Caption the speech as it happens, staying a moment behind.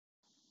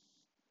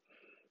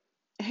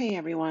Hey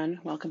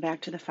everyone, welcome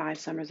back to the Five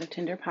Summers of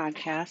Tinder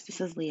podcast.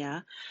 This is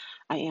Leah.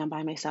 I am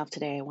by myself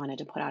today. I wanted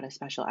to put out a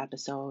special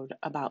episode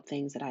about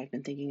things that I've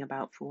been thinking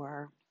about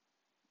for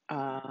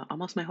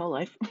almost my whole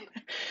life.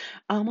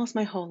 Almost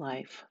my whole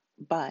life.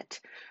 But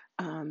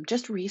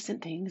just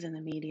recent things in the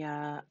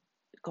media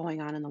going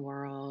on in the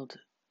world,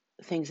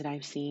 things that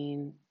I've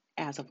seen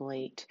as of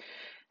late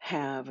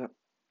have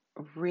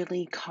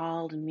really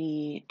called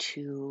me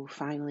to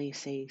finally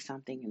say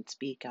something and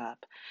speak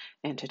up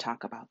and to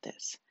talk about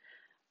this.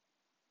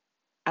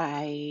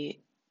 I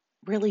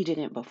really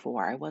didn't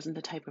before. I wasn't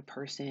the type of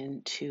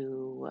person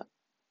to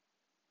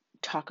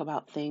talk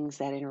about things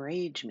that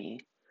enrage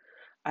me.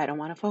 I don't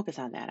want to focus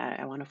on that.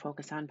 I want to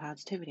focus on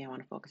positivity. I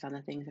want to focus on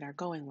the things that are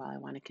going well. I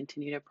want to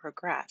continue to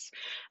progress.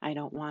 I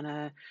don't want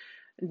to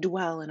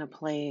dwell in a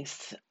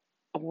place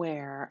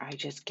where I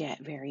just get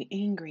very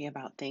angry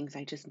about things.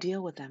 I just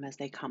deal with them as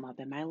they come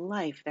up in my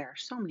life. There are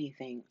so many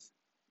things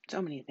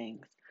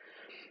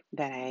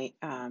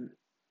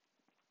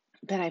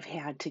that I've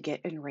had to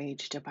get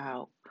enraged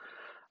about.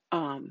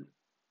 Um,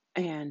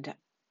 And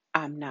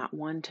I'm not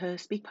one to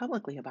speak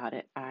publicly about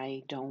it.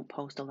 I don't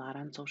post a lot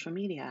on social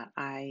media.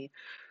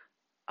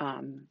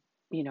 Um,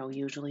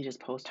 usually just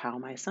post how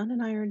my son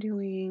and I are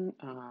doing.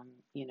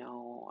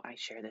 I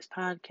share this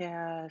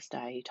podcast.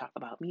 I talk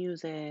about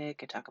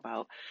music. I talk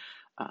about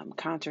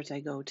concerts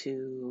I go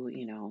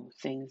to,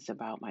 things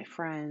about my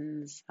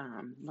friends,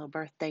 little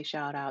birthday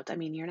shout outs. I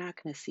mean, you're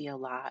not going to see a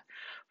lot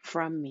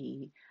from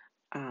me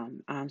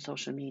on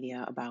social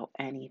media about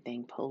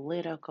anything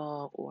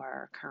political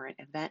or current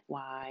event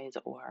wise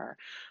or,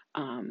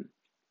 um,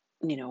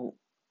 you know,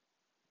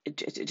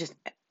 just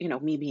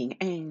me being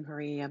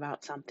angry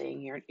about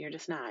something. You're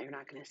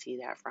not going to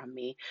see that from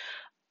me.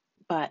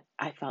 But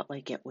I felt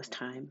like it was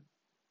time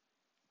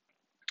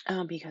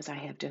because I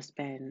have just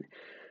been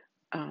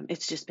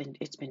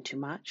it's been too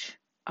much.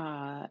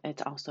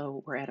 It's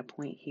also, we're at a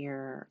point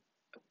here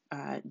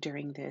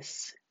during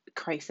this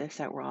crisis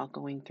that we're all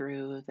going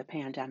through, the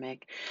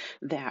pandemic,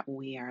 that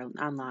we are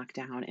on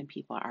lockdown and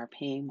people are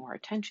paying more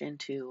attention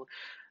to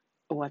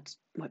what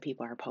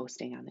people are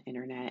posting on the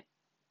internet.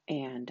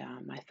 And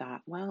I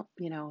thought, well,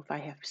 if I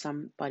have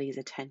somebody's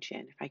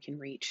attention, if I can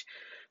reach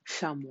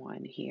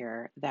someone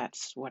here,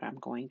 that's what I'm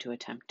going to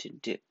attempt to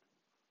do.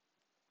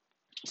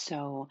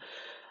 So,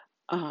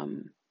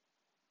 um,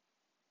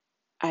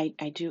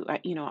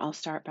 I'll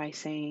start by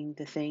saying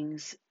the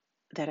things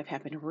that have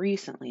happened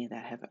recently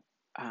that have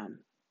um,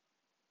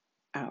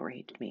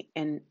 outraged me.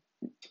 And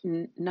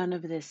none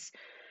of this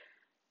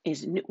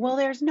is new. Well,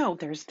 there's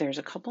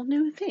a couple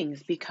new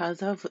things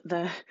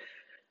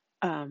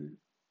um,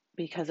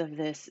 because of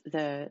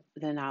the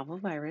novel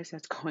virus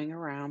that's going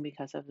around,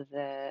 because of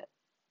the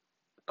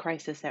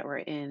crisis that we're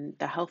in,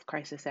 the health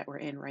crisis that we're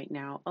in right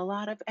now. A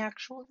lot of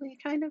actually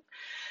kind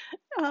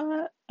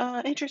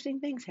of interesting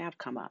things have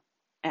come up,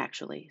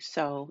 actually.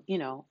 So,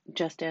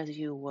 just as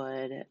you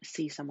would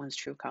see someone's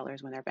true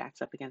colors when their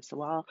back's up against the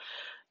wall,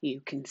 you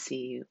can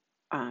see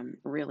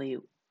really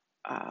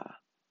uh,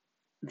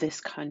 this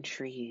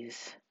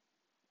country's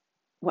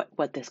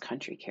what this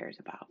country cares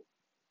about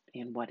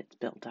and what it's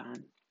built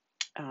on.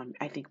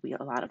 I think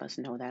a lot of us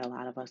know that. A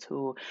lot of us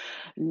who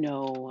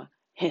know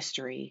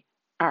history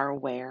are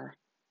aware,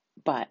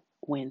 but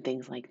when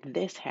things like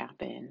this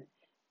happen,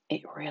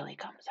 it really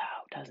comes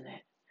out, doesn't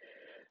it?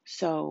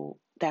 So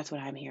that's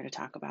what I'm here to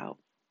talk about.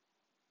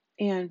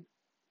 And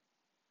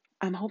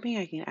I'm hoping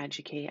I can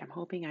educate. I'm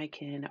hoping I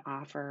can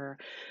offer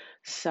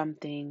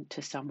something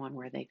to someone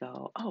where they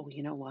go, oh,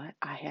 you know what?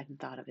 I hadn't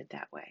thought of it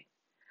that way.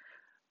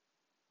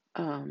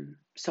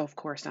 So, of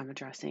course, I'm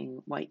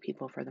addressing white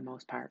people for the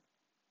most part.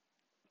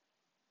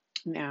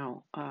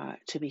 Now,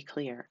 to be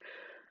clear,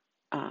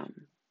 um,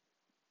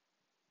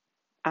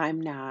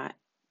 I'm not,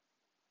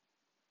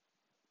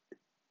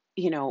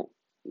 you know,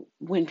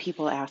 when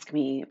people ask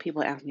me a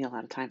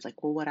lot of times,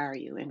 like, well, what are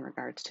you in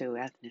regards to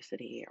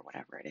ethnicity or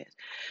whatever it is?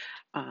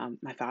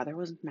 My father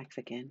was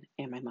Mexican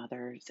and my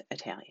mother's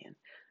Italian.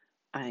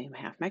 I'm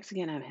half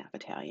Mexican, I'm half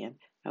Italian.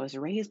 I was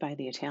raised by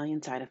the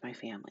Italian side of my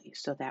family,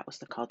 so that was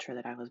the culture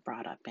that I was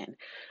brought up in.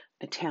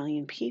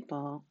 Italian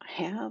people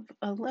have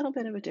a little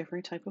bit of a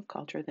different type of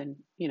culture than,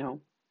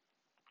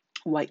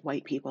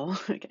 white people,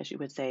 I guess you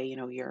would say,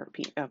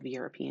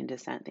 European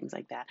descent, things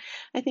like that.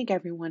 I think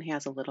everyone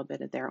has a little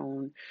bit of their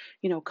own,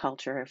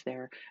 culture if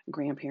their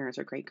grandparents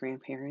or great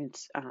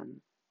grandparents,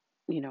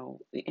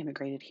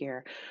 immigrated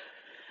here.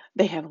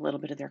 They have a little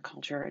bit of their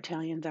culture.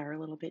 Italians are a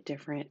little bit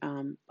different,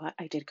 but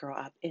I did grow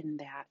up in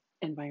that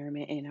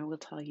environment, and I will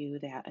tell you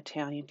that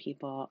Italian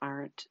people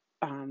aren't,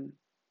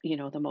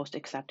 the most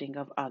accepting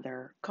of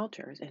other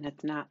cultures. And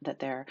it's not that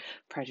they're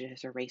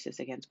prejudiced or racist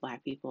against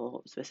Black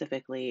people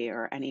specifically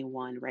or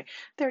anyone, right?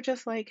 They're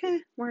just like,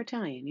 we're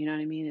Italian, you know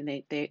what I mean? And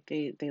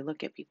they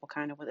look at people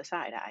kind of with a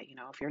side eye,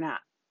 if you're not.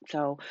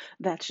 So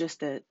that's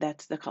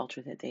the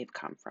culture that they've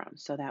come from.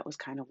 So that was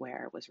kind of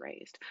where I was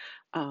raised.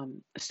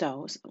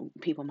 So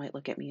people might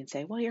look at me and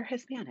say, "Well, you're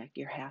Hispanic.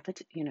 You're half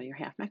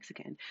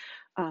Mexican."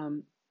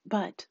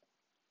 But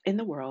in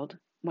the world,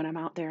 when I'm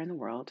out there in the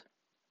world,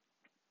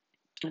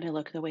 and I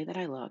look the way that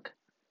I look,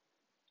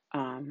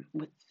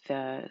 with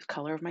the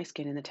color of my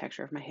skin and the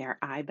texture of my hair,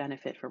 I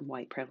benefit from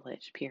white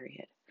privilege,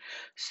 period.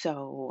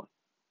 So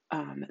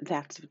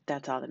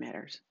that's all that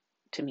matters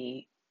to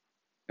me,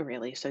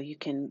 really. So you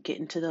can get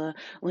into the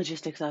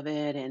logistics of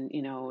it and,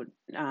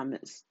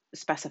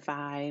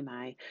 specify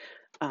my,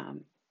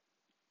 um,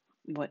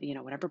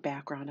 whatever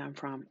background I'm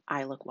from,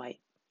 I look white.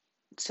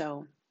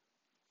 So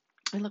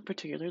I look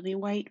particularly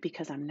white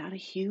because I'm not a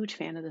huge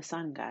fan of the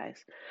sun,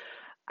 guys.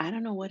 I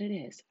don't know what it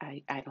is.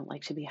 I don't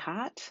like to be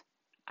hot.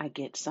 I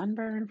get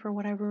sunburned for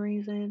whatever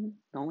reason.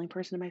 The only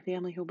person in my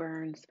family who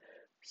burns.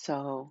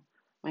 So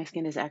my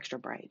skin is extra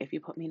bright. If you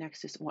put me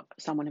next to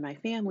someone in my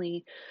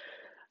family,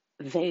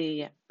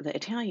 the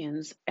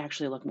Italians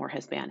actually look more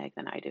Hispanic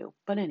than I do.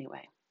 But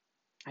anyway,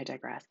 I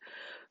digress.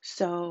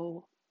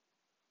 So,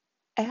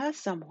 as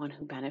someone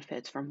who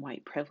benefits from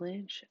white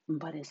privilege,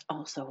 but is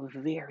also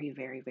very,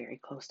 very, very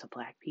close to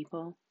Black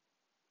people,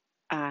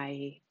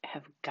 I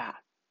have got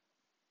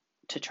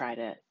to try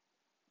to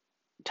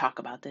talk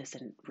about this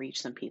and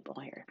reach some people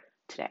here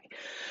today.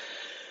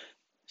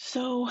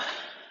 So,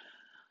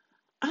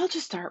 I'll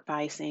just start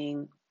by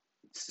saying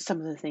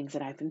some of the things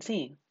that I've been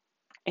seeing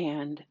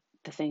and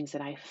the things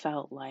that I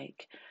felt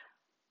like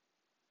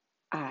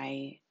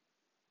I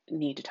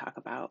need to talk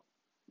about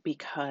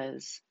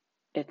because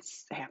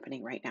it's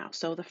happening right now.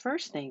 So, the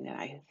first thing that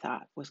I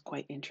thought was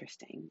quite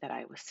interesting that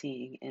I was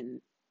seeing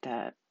in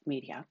the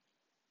media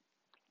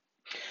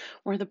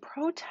were the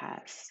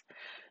protests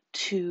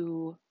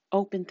to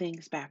open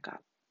things back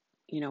up.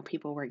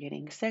 People were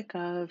getting sick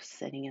of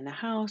sitting in the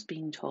house,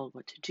 being told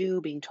what to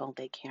do, being told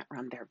they can't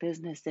run their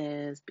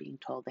businesses, being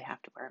told they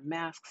have to wear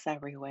masks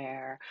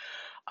everywhere.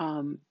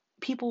 Um,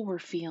 People were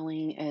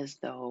feeling as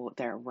though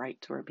their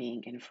rights were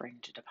being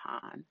infringed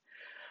upon.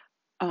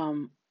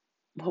 Um,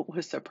 what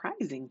was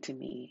surprising to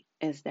me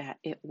is that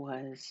it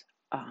was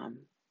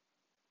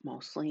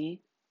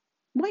mostly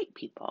white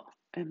people,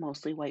 and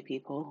mostly white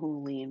people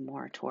who lean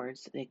more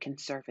towards the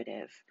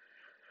conservative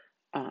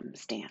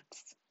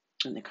stance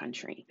in the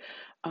country.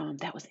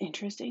 That was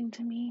interesting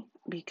to me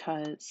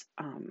because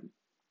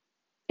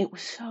it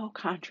was so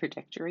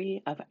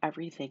contradictory of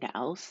everything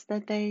else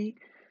that they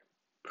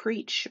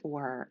preach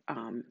or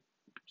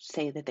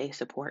say that they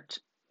support.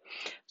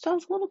 So I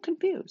was a little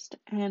confused.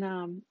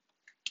 And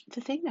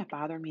the thing that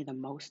bothered me the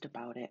most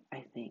about it,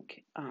 I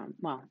think,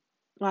 well,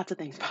 lots of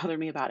things bother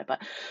me about it,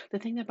 but the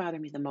thing that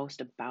bothered me the most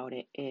about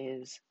it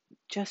is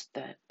just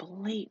the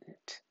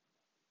blatant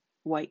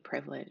white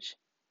privilege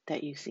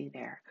that you see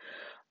there.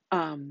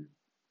 Um,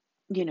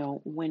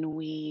 when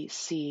we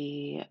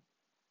see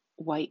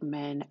white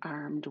men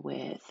armed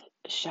with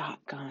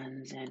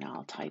shotguns and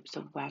all types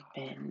of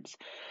weapons,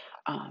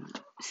 um,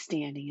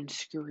 standing and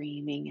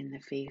screaming in the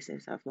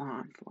faces of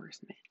law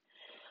enforcement.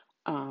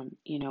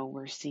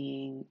 We're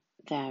seeing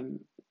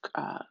them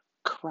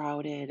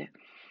crowded,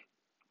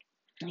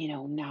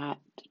 not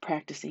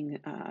practicing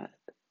the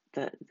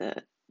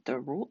the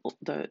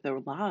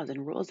the laws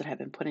and rules that have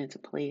been put into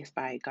place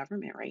by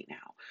government right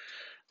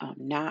now,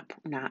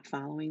 not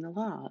following the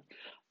law,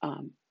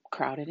 um,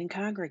 crowded and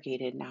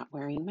congregated, not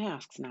wearing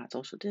masks, not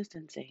social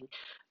distancing.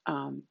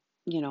 Um,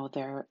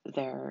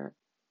 they're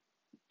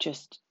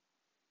just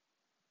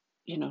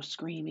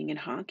screaming and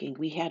honking.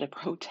 We had a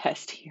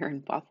protest here in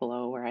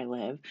Buffalo, where I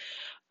live,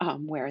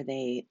 where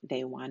they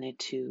wanted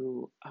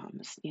to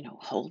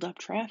hold up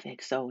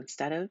traffic. So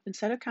instead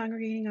of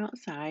congregating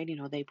outside,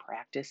 they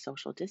practiced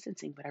social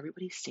distancing, but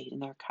everybody stayed in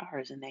their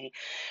cars and they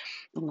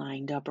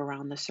lined up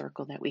around the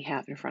circle that we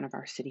have in front of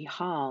our city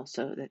hall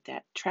so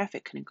that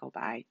traffic couldn't go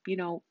by.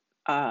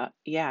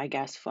 Yeah, I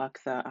guess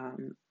fuck the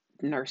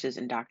nurses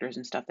and doctors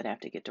and stuff that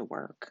have to get to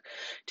work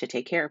to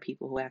take care of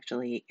people who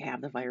actually have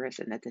the virus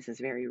and that this is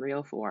very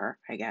real for,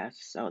 I guess.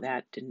 So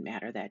that didn't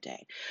matter that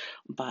day.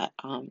 But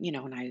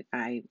and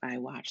I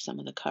watched some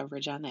of the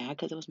coverage on that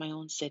because it was my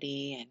own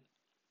city, and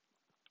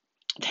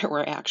there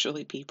were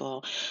actually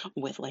people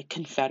with like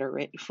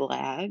Confederate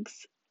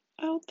flags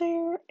out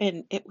there,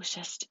 and it was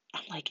just,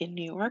 I'm like, in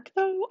New York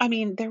though. I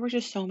mean, there were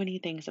just so many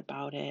things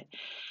about it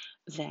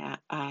that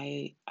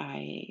I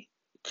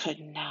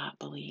could not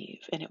believe,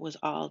 and it was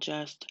all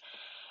just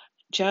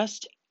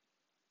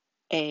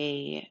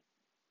a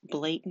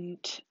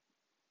blatant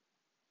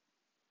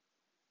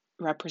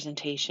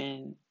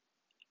representation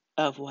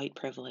of white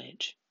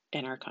privilege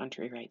in our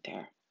country right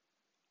there.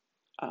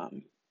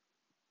 Um,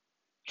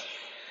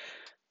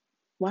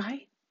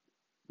 why?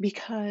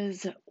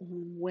 Because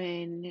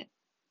when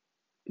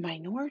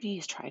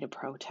minorities try to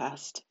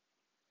protest,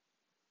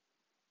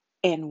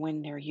 and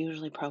when they're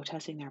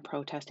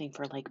protesting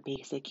for like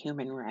basic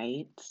human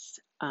rights,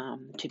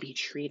 to be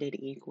treated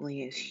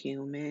equally as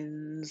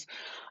humans,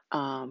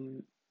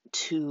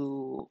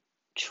 to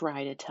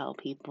try to tell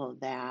people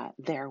that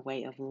their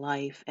way of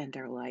life and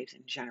their lives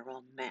in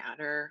general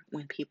matter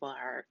when people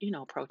are,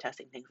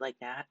 protesting things like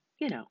that,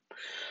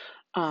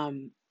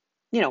 um,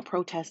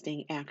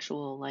 protesting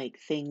actual like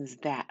things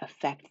that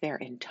affect their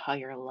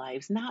entire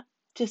lives, not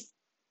just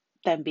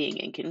them being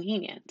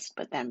inconvenienced,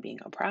 but them being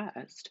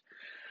oppressed.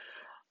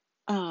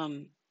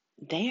 Um,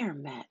 they are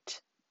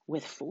met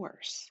with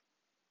force.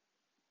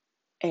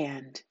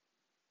 And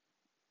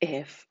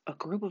if a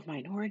group of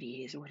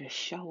minorities were to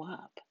show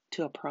up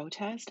to a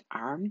protest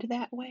armed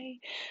that way,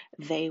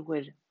 they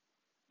would,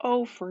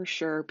 oh, for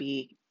sure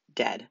be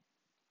dead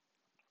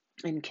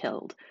and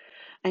killed.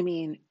 I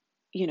mean,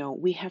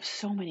 we have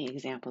so many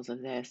examples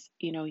of this.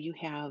 You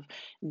have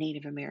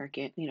Native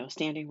American,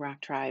 Standing Rock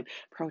tribe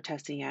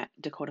protesting at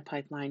Dakota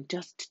Pipeline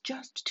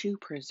just to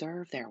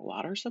preserve their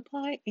water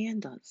supply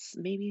and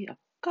maybe a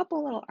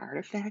couple little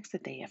artifacts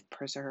that they have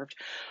preserved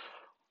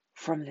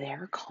from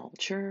their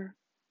culture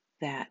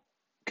that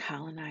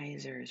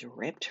colonizers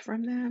ripped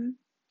from them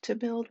to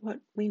build what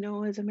we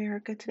know as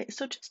America today.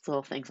 So just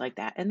little things like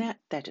that. And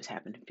that just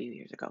happened a few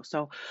years ago.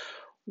 So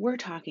we're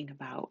talking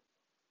about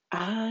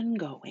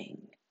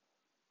ongoing,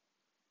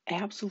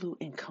 absolute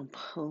and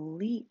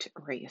complete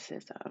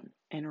racism.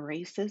 And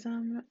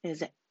racism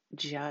is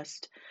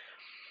just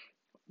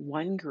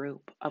one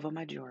group of a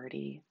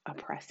majority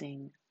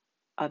oppressing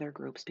other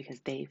groups because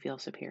they feel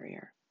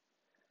superior.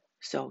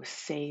 So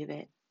save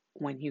it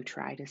when you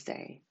try to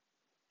say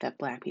that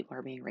black people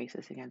are being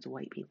racist against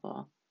white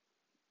people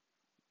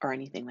or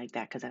anything like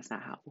that, because that's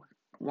not how it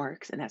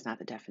works and that's not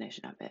the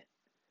definition of it.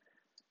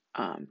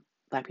 Um,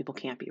 Black people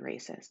can't be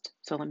racist.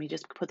 So let me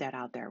just put that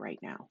out there right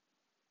now.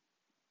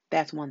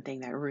 That's one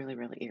thing that really,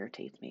 really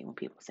irritates me when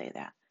people say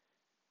that.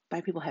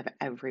 Black people have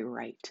every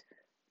right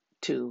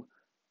to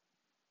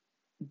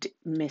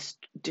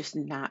just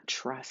not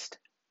trust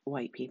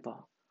white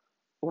people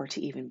or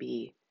to even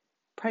be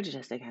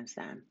prejudiced against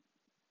them.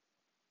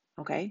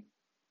 Okay?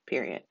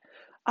 Period.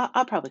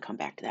 I'll probably come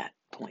back to that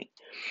point.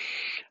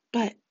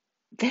 But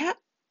that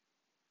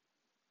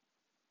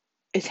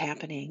is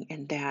happening,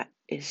 and that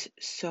is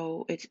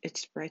so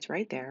it's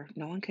right there.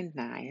 No one can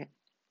deny it.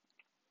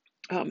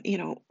 Um, you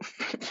know,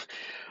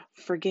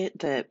 Forget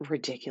the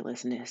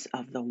ridiculousness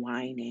of the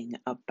whining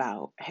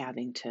about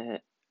having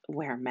to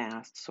wear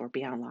masks or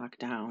be on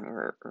lockdown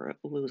or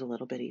lose a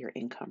little bit of your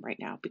income right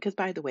now. Because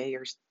by the way,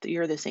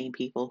 you're the same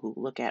people who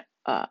look at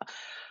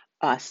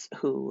us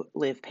who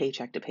live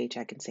paycheck to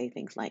paycheck and say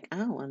things like,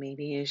 "Oh, well,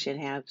 maybe you should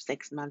have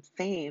 6 months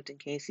saved in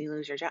case you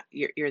lose your job."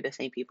 You're the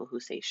same people who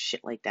say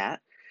shit like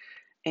that,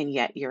 and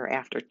yet you're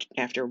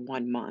after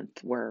 1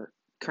 month we're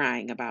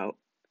crying about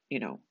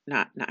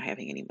not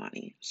having any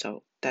money.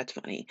 So that's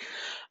funny.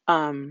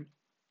 um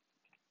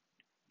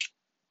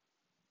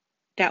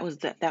that was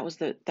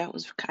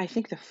I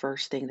think the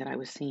first thing that I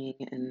was seeing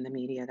in the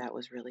media that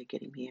was really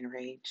getting me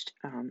enraged,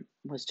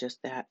 was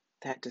just that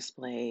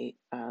display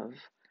of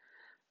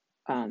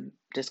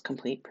just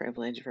complete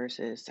privilege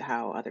versus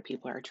how other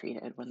people are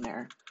treated when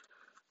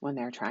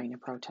they're trying to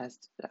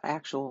protest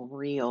actual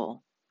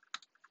real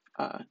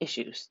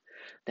issues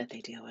that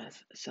they deal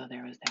with. So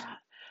there was that.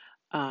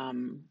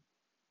 um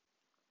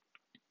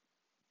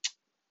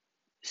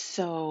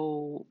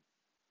So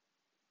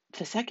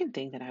the second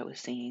thing that I was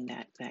seeing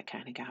that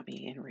kind of got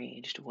me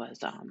enraged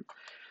was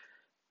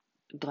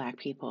black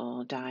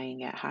people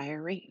dying at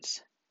higher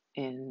rates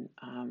in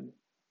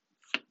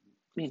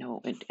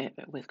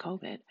with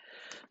COVID.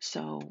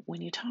 So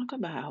when you talk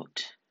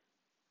about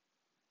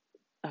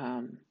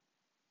um,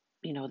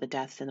 the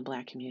deaths in the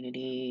black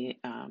community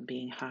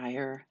being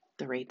higher,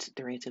 the rates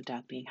of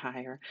death being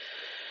higher,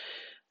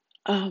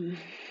 um,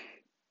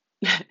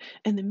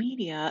 in the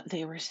media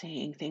they were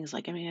saying things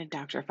like, I mean,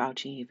 Dr.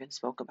 Fauci even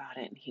spoke about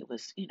it, and he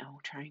was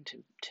trying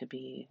to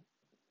be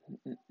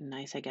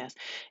nice, I guess,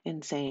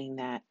 in saying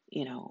that,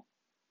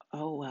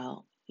 oh,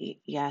 well,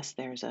 yes,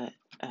 there's a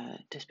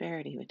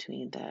disparity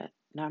between the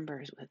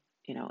numbers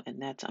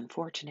and that's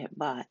unfortunate,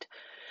 but,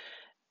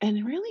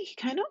 and really he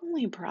kind of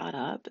only brought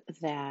up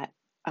that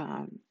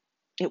um,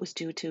 it was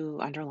due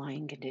to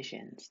underlying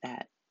conditions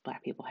that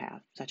Black people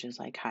have, such as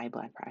like high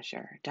blood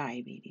pressure,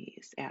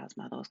 diabetes,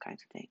 asthma, those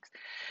kinds of things.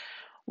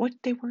 What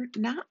they were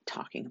not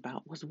talking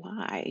about was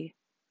why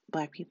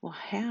Black people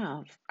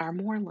are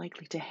more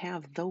likely to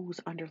have those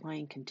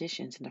underlying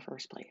conditions in the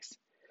first place.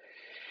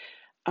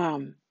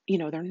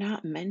 They're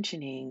not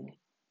mentioning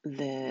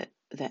the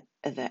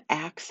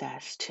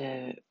access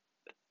to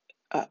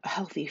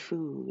healthy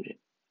food,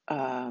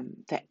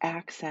 the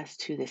access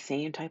to the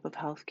same type of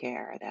health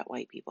care that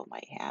white people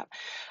might have.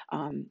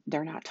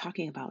 They're not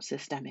talking about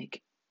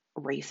systemic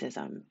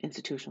racism,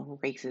 institutional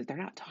racism. They're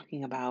not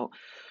talking about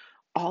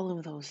all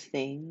of those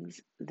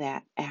things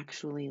that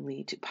actually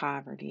lead to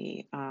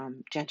poverty,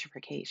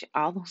 gentrification,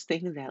 all those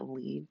things that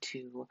lead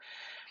to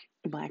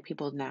Black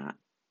people not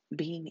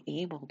being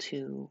able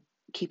to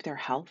keep their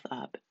health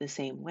up the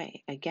same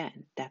way.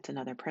 Again, that's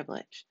another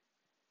privilege.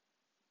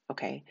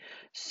 Okay.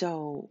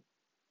 So,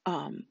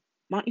 um,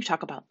 why don't you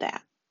talk about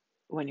that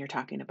when you're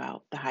talking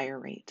about the higher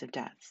rates of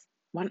deaths?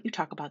 Why don't you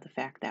talk about the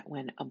fact that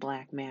when a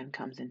black man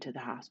comes into the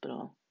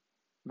hospital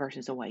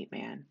versus a white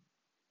man,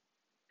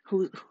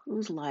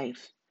 whose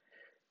life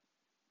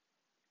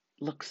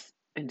looks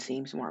and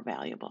seems more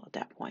valuable at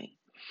that point?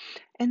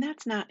 And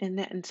that's not,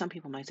 and some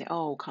people might say,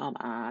 oh, come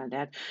on,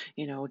 that,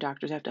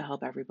 doctors have to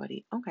help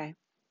everybody. Okay.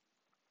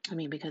 I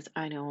mean, because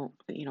I know,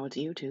 it's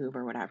YouTube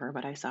or whatever,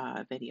 but I saw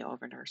a video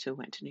of a nurse who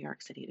went to New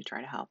York City to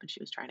try to help, and she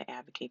was trying to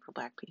advocate for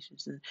Black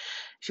patients, and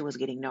she was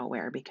getting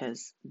nowhere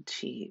because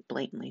she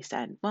blatantly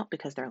said, well,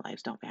 because their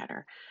lives don't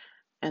matter.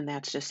 And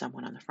that's just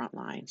someone on the front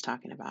lines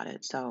talking about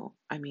it. So,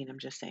 I mean, I'm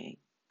just saying,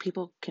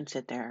 people can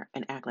sit there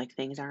and act like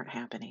things aren't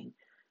happening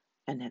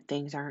and that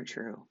things aren't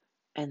true,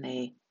 and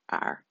they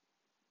are.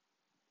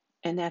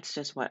 And that's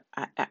just what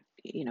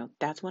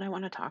that's what I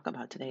want to talk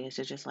about today, is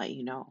to just let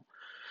you know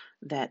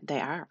that they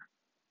are.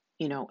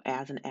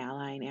 As an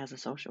ally and as a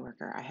social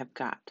worker, I have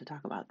got to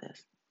talk about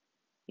this.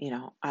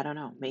 I don't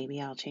know.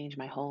 Maybe I'll change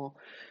my whole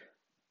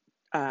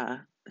uh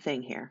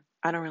thing here.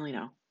 I don't really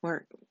know.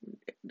 We're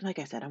Like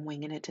I said, I'm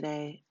winging it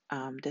today.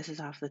 This is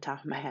off the top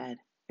of my head.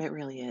 It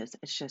really is.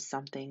 It's just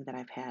something that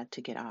I've had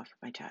to get off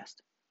my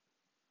chest.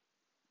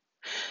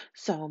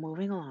 So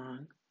moving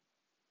along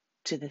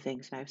to the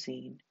things that I've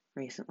seen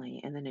recently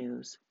in the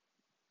news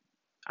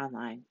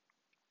online.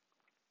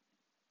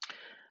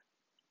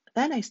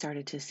 Then I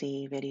started to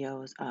see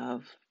videos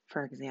of,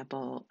 for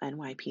example,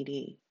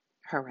 NYPD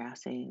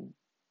harassing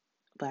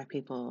Black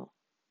people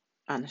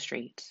on the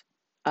streets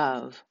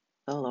of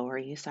the Lower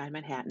East Side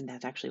Manhattan.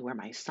 That's actually where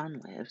my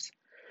son lives.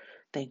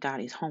 Thank God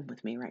he's home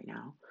with me right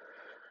now.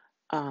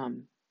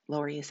 Um,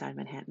 Lower East Side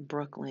Manhattan,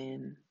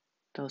 Brooklyn,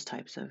 those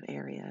types of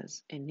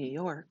areas in New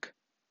York,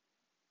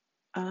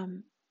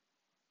 um,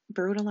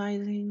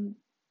 brutalizing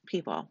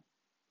people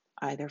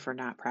either for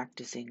not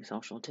practicing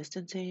social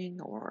distancing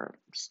or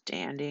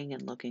standing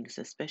and looking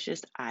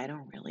suspicious. I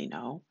don't really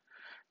know,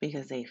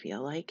 because they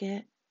feel like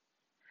it.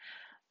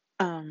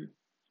 Um,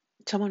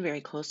 Someone very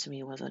close to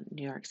me was a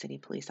New York City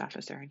police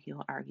officer, and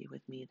he'll argue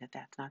with me that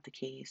that's not the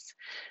case.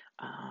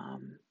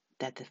 Um,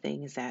 that the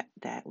things that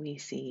we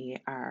see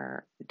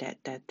are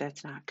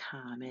that's not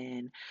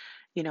common.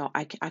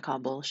 I call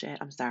bullshit.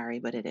 I'm sorry,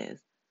 but it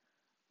is.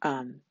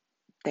 Um,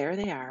 there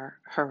they are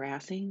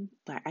harassing.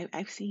 Like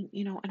I've seen,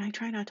 and I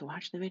try not to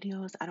watch the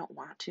videos. I don't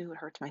want to. It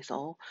hurts my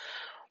soul.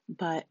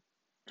 But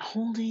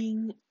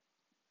holding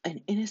an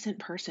innocent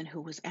person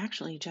who was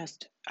actually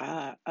just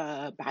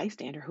a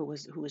bystander who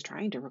was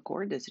trying to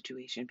record the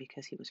situation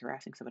because he was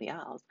harassing somebody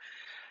else.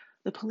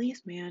 The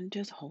policeman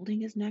just holding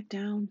his neck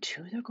down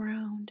to the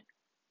ground,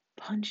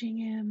 punching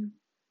him.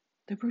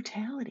 The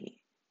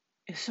brutality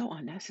is so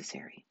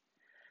unnecessary.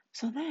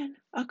 So then,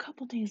 a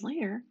couple days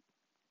later,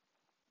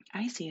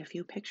 I see a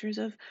few pictures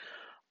of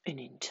an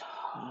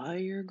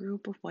entire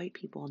group of white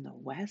people in the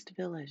West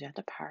Village at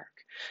the park,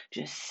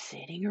 just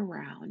sitting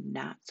around,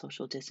 not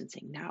social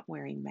distancing, not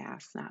wearing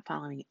masks, not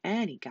following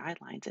any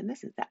guidelines. And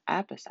this is the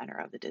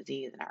epicenter of the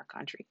disease in our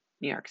country,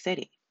 New York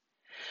City.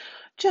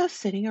 Just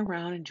sitting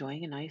around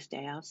enjoying a nice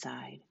day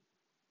outside.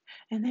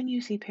 And then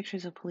you see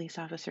pictures of police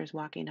officers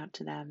walking up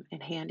to them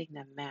and handing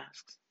them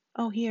masks.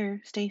 Oh,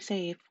 here, stay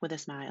safe, with a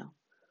smile.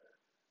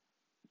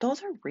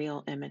 Those are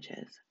real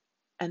images.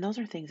 And those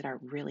are things that are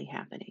really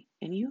happening.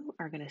 And you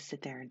are going to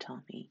sit there and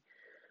tell me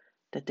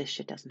that this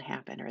shit doesn't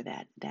happen, or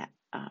that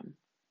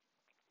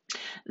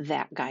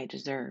guy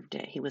deserved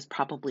it. He was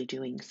probably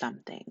doing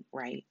something,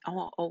 right?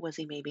 Oh, was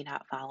he maybe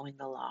not following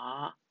the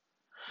law?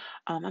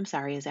 I'm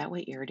sorry, is that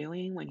what you're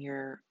doing when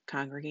you're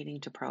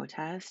congregating to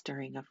protest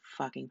during a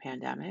fucking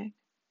pandemic?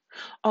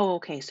 Oh,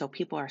 okay, so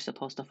people are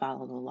supposed to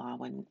follow the law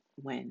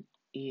when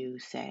you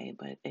say,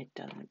 but it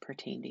doesn't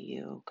pertain to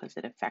you because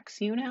it affects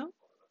you now?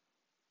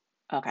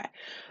 Okay,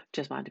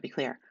 just wanted to be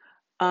clear.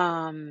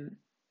 Um,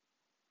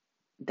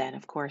 then,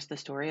 of course, the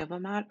story of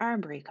Ahmaud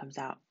Arbery comes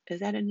out. Is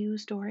that a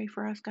news story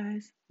for us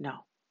guys?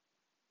 No,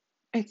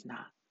 it's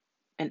not.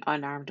 An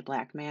unarmed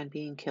black man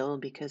being killed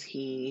because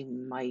he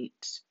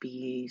might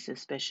be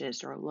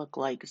suspicious or look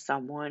like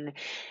someone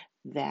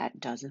that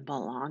doesn't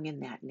belong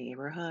in that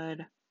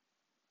neighborhood.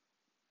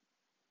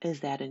 Is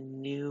that a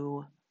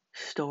new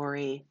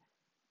story?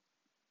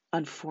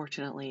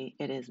 Unfortunately,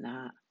 it is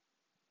not.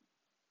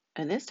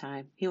 And this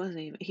time, he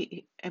wasn't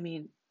even, I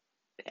mean,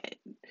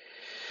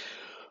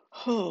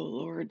 oh,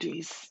 Lord,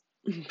 jeez.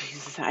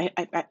 Jesus,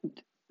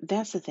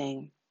 that's the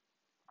thing.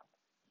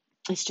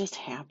 It's just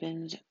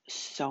happened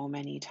so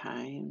many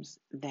times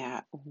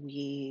that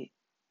you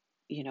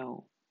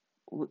know,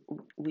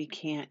 we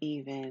can't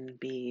even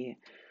be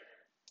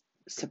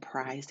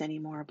surprised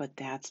anymore, but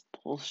that's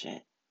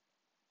bullshit.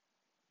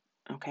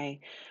 Okay.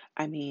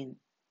 I mean,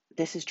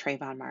 this is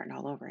Trayvon Martin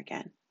all over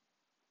again.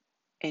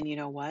 And you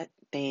know what?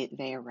 They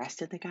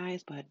arrested the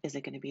guys, but is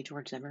it going to be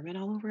George Zimmerman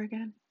all over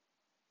again?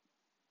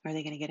 Are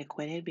they going to get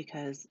acquitted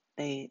because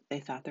they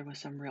thought there was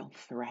some real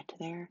threat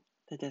there,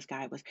 that this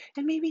guy was,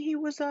 and maybe he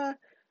was a,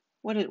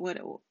 what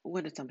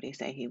did somebody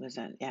say? He was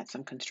at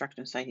some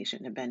construction site he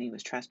shouldn't have been. He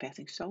was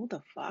trespassing. So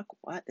the fuck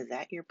what? Is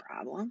that your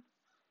problem?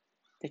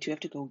 That you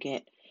have to go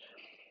get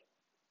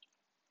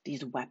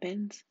these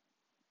weapons?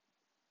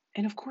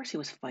 And of course he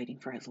was fighting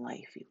for his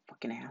life, you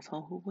fucking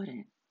asshole. Who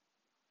wouldn't?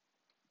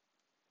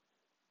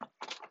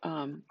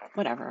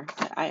 Whatever.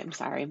 I'm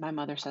sorry. My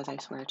mother says I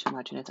swear too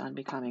much and it's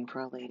unbecoming for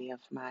a lady of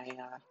my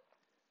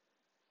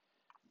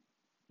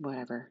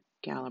whatever,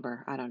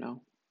 caliber. I don't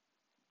know.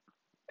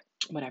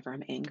 whatever,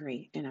 I'm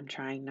angry and I'm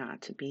trying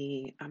not to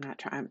be, I'm not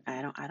trying,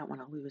 I don't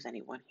want to lose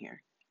anyone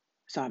here.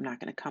 So I'm not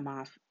going to come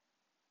off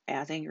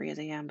as angry as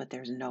I am, but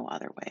there's no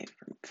other way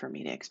for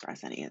me to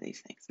express any of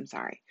these things. I'm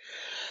sorry.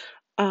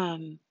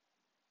 Um,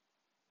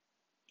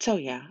 so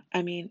yeah,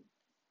 I mean,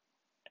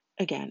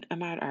 again,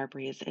 Ahmaud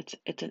Arbery is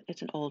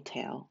it's an old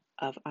tale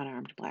of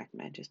unarmed black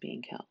men just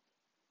being killed.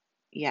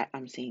 Yet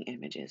I'm seeing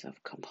images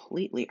of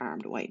completely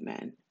armed white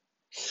men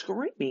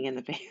screaming in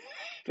the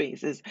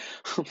faces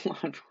of law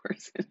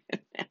enforcement,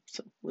 and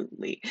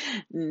absolutely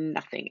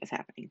nothing is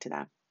happening to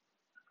them.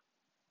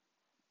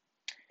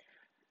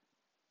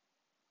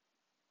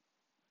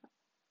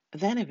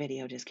 Then a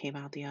video just came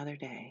out the other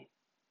day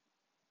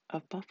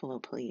of Buffalo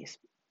police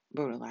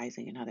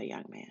brutalizing another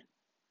young man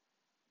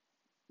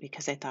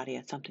because they thought he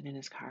had something in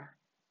his car.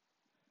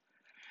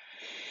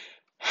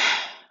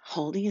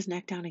 Holding his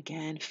neck down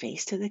again,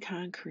 face to the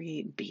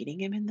concrete,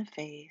 beating him in the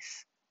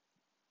face.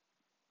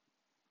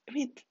 I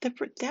mean,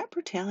 that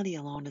brutality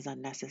alone is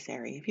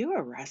unnecessary. If you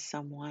arrest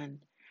someone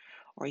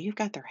or you've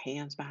got their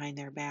hands behind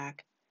their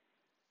back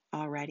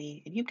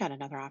already and you've got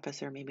another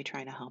officer maybe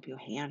trying to help you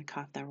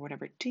handcuff them or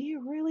whatever, do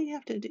you really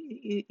have to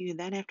you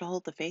then have to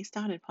hold the face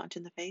down and punch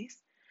in the face?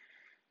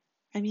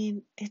 I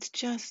mean, it's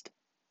just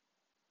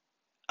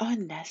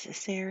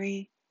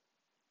unnecessary.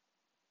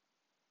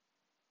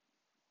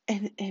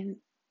 And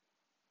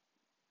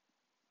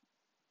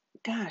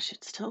gosh,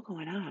 it's still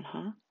going on,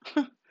 huh?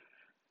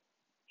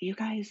 You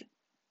guys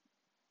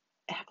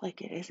act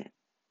like it isn't,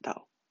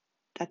 though.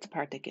 That's the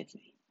part that gets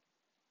me.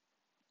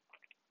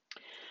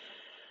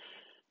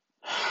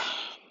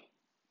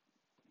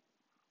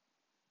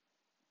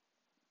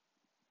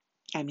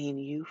 I mean,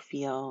 you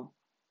feel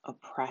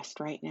oppressed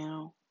right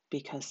now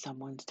because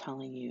someone's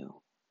telling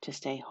you to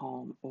stay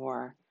home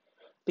or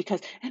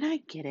because, and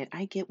I get it.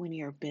 I get when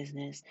your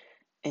business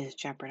is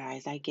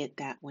jeopardized. I get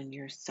that when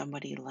you're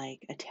somebody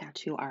like a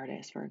tattoo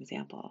artist, for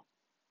example.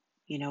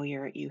 You know,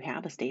 you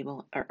have a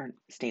sterile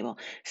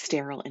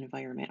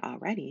environment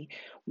already.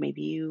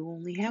 Maybe you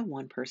only have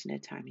one person at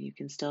a time and you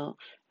can still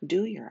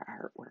do your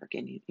artwork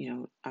and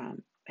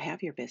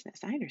have your business.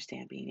 I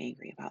understand being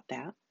angry about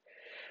that.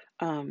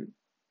 Um,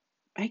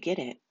 I get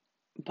it.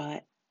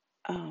 But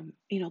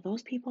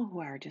those people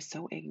who are just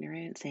so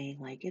ignorant, saying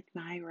like it's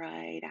my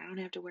right, I don't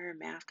have to wear a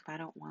mask if I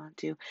don't want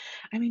to.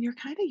 I mean,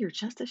 you're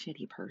just a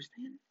shitty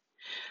person.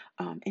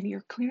 And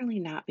you're clearly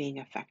not being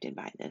affected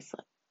by this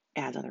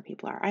as other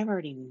people are. I've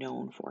already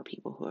known 4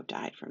 people who have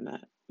died from the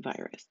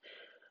virus.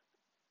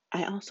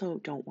 I also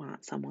don't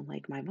want someone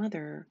like my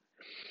mother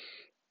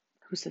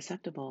who's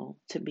susceptible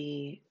to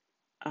be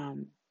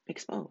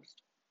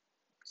exposed.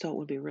 So it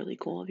would be really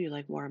cool if you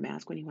like wore a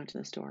mask when you went to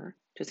the store,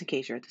 just in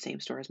case you're at the same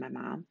store as my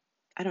mom.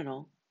 I don't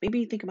know.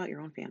 Maybe think about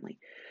your own family.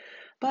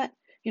 But,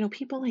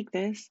 people like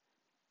this,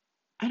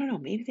 I don't know,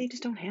 maybe they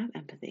just don't have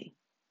empathy.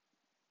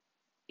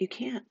 You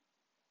can't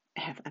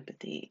have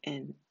empathy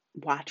and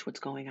watch what's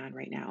going on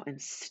right now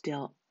and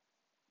still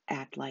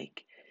act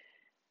like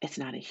it's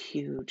not a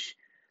huge,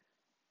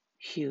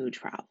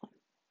 huge problem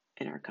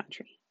in our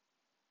country.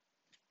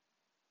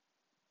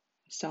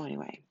 So,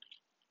 anyway,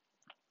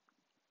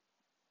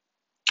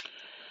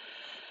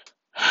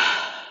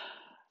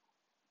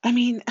 I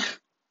mean,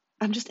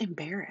 I'm just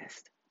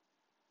embarrassed.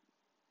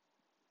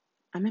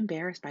 I'm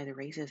embarrassed by the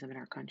racism in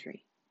our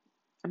country.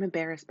 I'm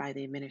embarrassed by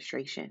the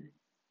administration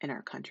in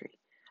our country.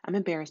 I'm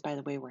embarrassed by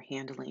the way we're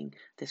handling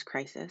this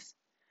crisis.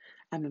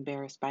 I'm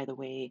embarrassed by the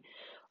way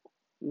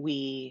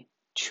we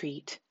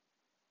treat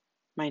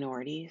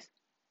minorities.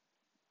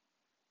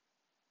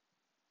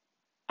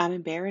 I'm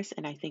embarrassed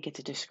and I think it's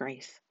a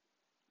disgrace.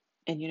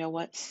 And you know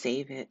what?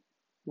 Save it,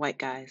 white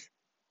guys,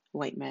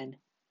 white men.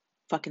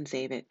 Fucking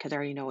save it because I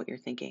already know what you're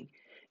thinking.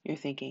 You're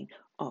thinking,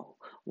 oh,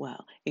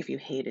 well, if you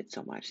hate it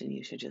so much, then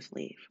you should just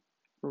leave.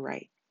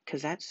 Right.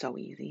 Because that's so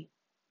easy.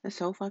 That's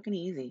so fucking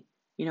easy.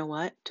 You know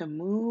what?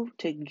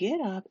 To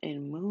get up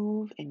and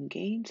move and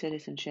gain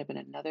citizenship in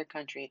another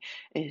country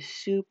is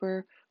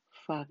super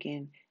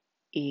fucking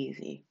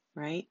easy,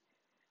 right?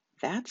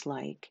 That's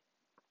like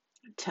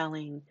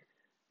telling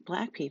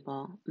black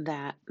people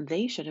that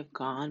they should have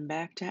gone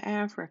back to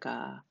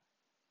Africa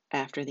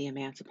after the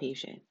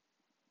emancipation.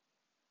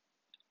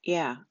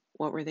 Yeah,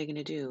 what were they going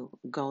to do?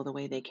 Go the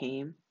way they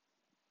came?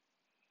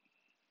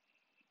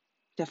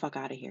 The fuck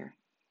out of here.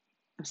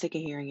 I'm sick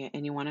of hearing it.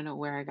 And you want to know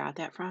where I got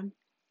that from?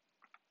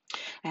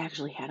 I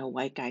actually had a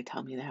white guy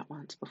tell me that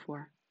once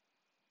before.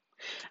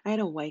 I had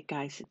a white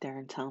guy sit there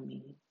and tell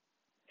me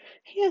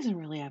he doesn't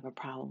really have a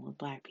problem with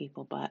black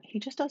people, but he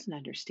just doesn't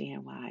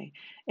understand why,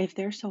 if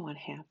they're so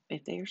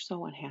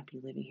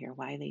unhappy living here,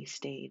 why they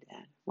stayed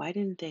then. Why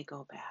didn't they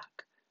go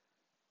back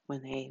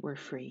when they were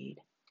freed?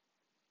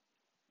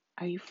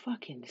 Are you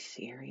fucking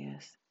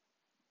serious?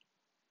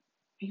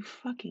 Are you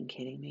fucking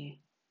kidding me?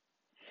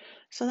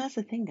 So that's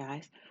the thing,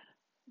 guys.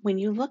 When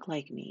you look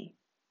like me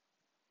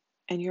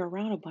and you're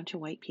around a bunch of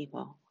white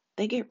people,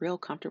 they get real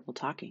comfortable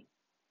talking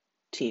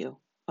to you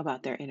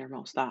about their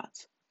innermost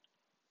thoughts.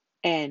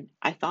 And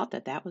I thought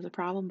that that was a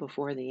problem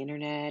before the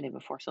internet and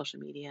before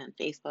social media and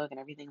Facebook and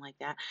everything like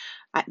that.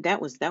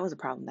 That was a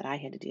problem that I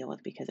had to deal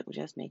with because it would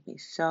just make me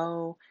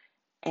so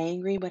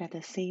angry, but at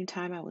the same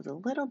time, I was a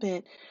little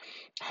bit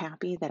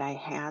happy that I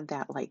had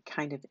that like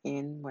kind of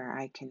in where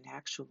I can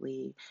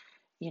actually,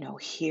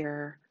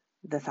 hear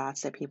the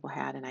thoughts that people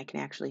had and I can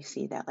actually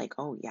see that like,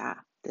 oh yeah,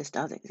 this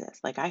does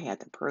exist. Like I had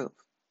the proof.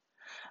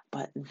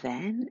 But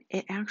then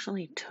it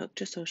actually took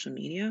to social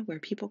media where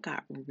people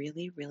got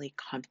really, really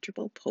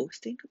comfortable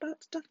posting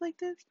about stuff like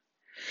this.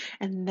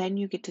 And then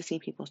you get to see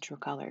people's true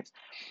colors.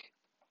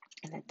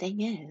 And the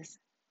thing is,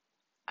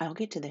 I'll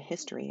get to the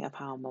history of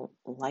how I'm a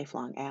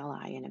lifelong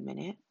ally in a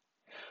minute.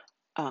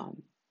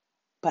 Um,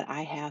 but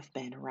I have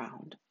been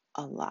around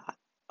a lot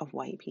of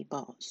white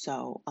people.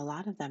 So a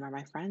lot of them are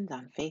my friends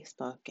on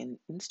Facebook and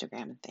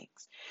Instagram and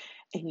things.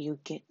 And you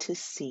get to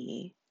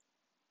see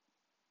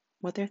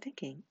what they're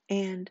thinking.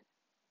 And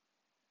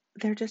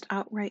they're just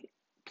outright,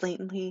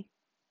 blatantly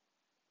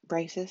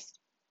racist,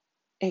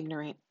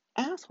 ignorant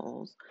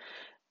assholes.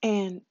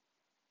 And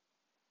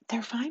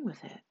they're fine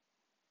with it.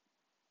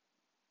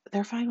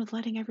 They're fine with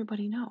letting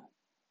everybody know.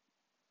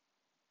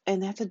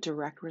 And that's a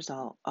direct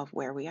result of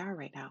where we are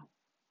right now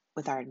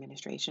with our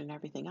administration and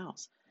everything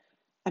else.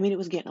 I mean, it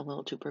was getting a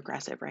little too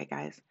progressive, right,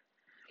 guys?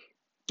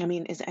 I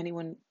mean, is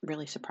anyone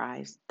really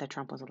surprised that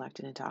Trump was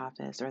elected into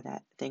office or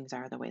that things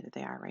are the way that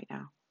they are right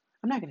now?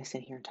 I'm not going to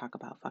sit here and talk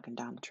about fucking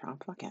Donald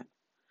Trump, fuck him.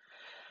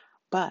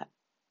 But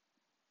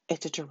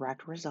it's a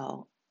direct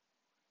result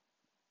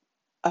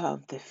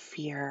of the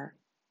fear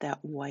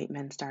that white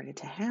men started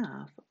to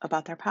have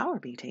about their power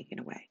being taken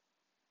away.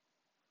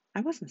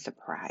 I wasn't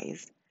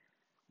surprised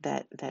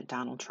that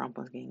Donald Trump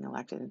was getting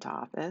elected into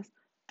office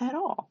at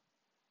all.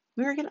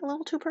 We were getting a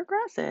little too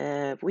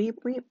progressive. We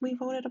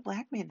voted a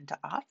black man into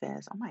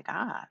office. Oh my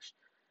gosh.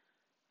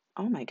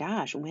 Oh my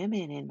gosh,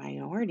 women and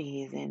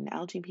minorities and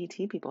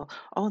LGBT people.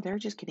 Oh, they're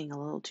just getting a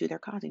little too, they're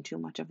causing too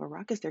much of a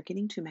ruckus. They're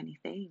getting too many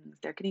things.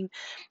 They're getting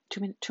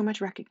too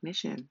much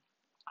recognition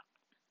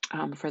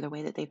for the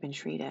way that they've been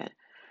treated.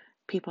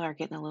 People are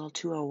getting a little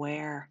too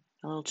aware,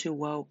 a little too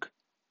woke.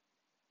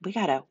 We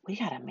gotta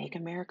make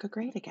America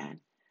great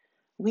again.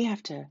 We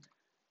have to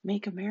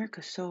make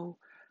America so,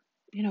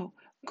 you know,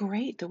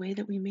 great the way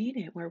that we made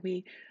it, where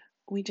we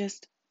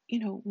just,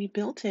 we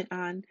built it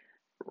on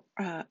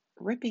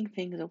ripping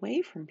things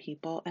away from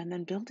people and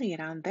then building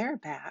it on their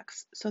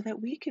backs so that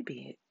we could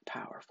be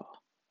powerful.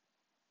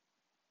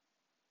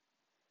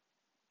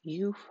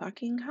 You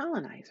fucking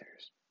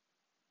colonizers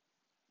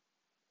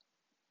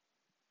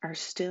are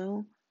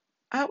still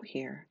out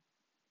here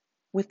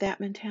with that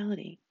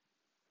mentality,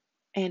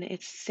 and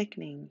it's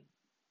sickening.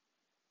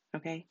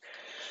 Okay,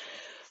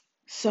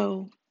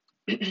 so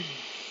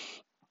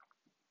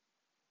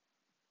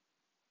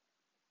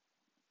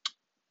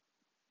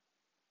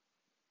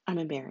I'm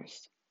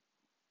embarrassed.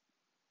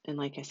 And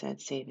like I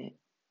said, save it.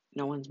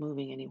 No one's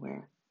moving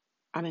anywhere.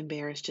 I'm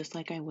embarrassed just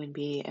like I would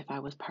be if I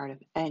was part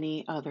of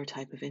any other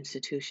type of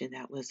institution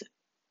that was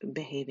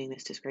behaving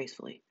this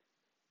disgracefully.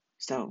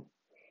 So,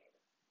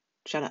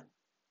 shut up.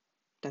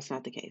 That's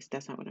not the case.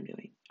 That's not what I'm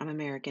doing. I'm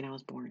American. I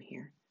was born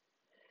here.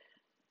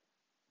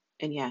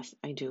 And yes,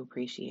 I do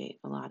appreciate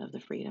a lot of the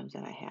freedoms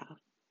that I have,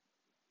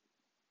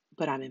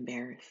 but I'm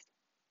embarrassed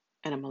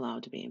and I'm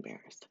allowed to be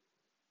embarrassed.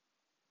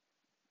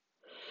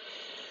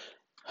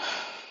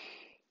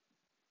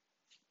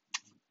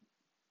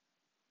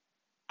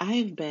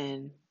 I've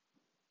been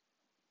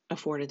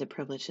afforded the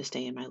privilege to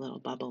stay in my little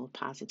bubble of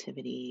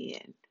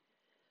positivity. And,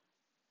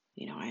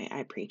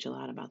 I preach a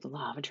lot about the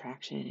law of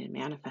attraction and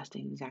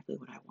manifesting exactly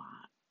what I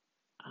want.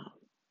 Um,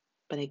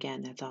 but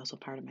again, that's also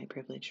part of my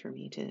privilege for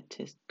me to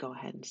go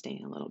ahead and stay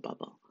in a little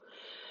bubble.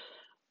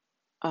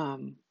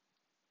 Um,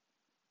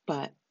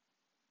 but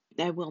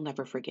I will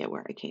never forget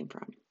where I came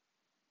from.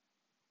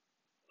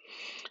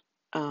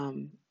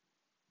 Um,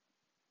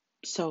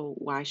 so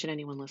why should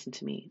anyone listen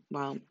to me?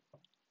 Well,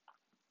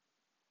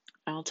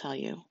 I'll tell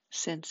you,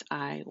 since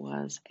I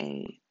was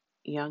a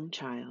young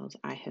child,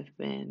 I have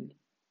been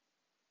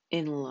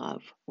in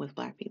love with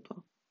Black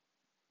people.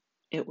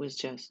 It was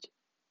just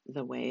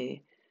the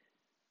way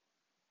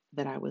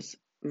that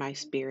my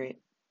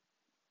spirit,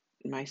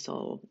 my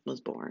soul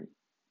was born.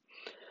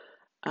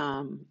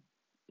 Um,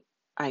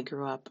 I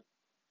grew up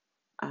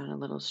on a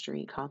little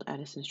street called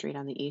Edison Street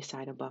on the east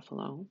side of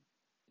Buffalo.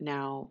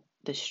 Now,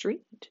 the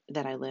street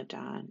that I lived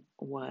on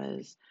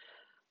was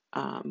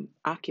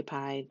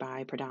occupied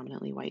by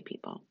predominantly white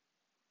people.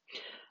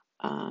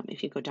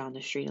 If you go down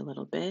the street a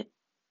little bit,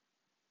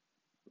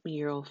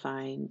 you'll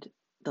find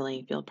the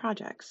Lanefield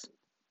Projects.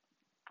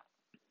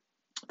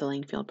 The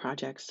Lanefield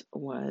Projects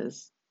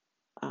was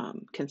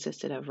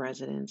consisted of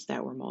residents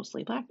that were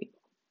mostly Black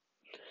people.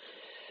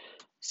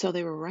 So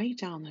they were right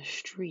down the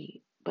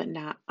street, but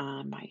not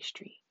on my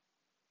street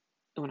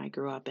when I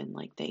grew up in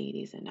like the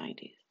 80s and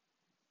 90s.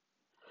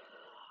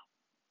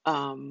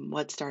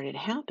 What started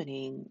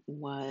happening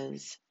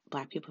was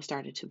Black people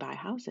started to buy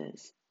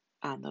houses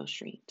on those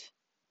streets.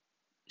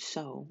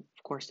 So,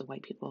 of course, the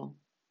white people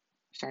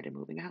started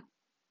moving out,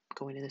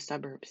 going to the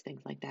suburbs,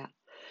 things like that.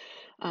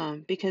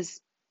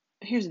 Because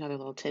here's another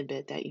little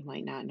tidbit that you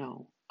might not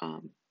know.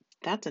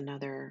 That's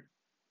another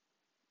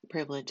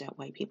privilege that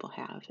white people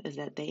have is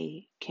that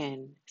they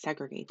can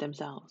segregate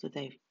themselves if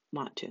they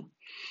want to.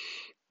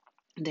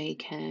 They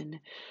can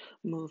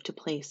move to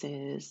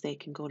places, they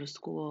can go to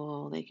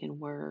school, they can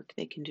work,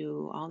 they can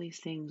do all these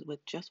things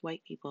with just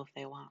white people if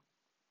they want.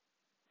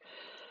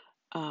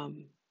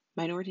 Um,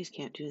 Minorities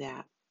can't do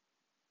that.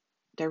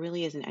 There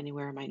really isn't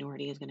anywhere a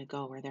minority is going to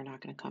go where they're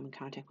not going to come in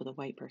contact with a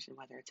white person,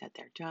 whether it's at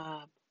their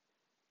job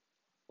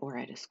or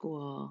at a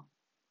school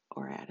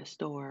or at a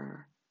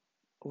store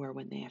or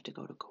when they have to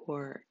go to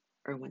court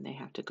or when they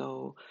have to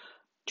go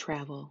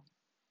travel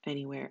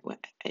anywhere.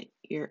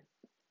 You're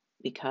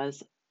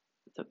because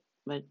the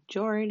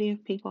majority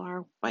of people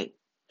are white.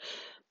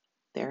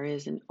 There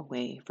isn't a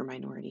way for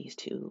minorities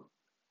to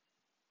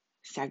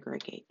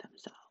segregate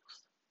themselves.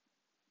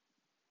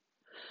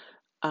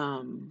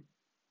 Um,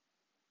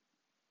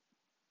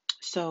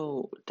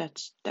 so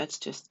that's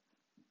just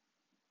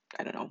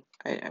I don't know.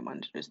 I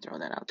wanted to just throw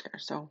that out there.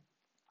 So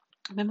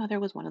my mother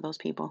was one of those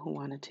people who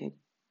wanted to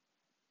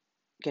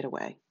get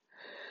away.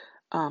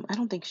 I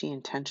don't think she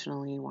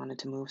intentionally wanted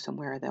to move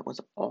somewhere that was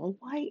all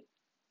white.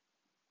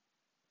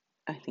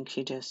 I think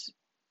she just,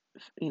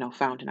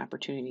 found an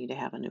opportunity to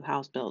have a new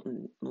house built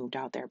and moved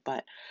out there.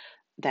 But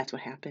that's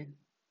what happened.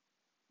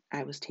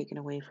 I was taken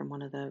away from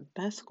one of the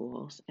best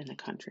schools in the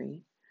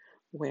country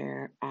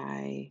where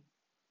I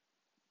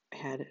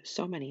had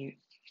so many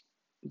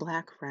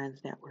black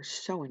friends that were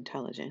so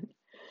intelligent.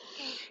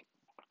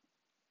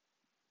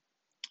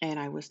 And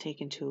I was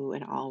taken to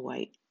an all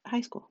white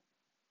high school.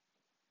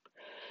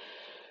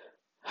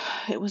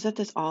 It was at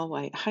this all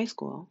white high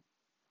school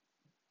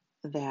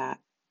that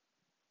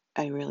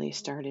I really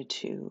started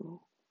to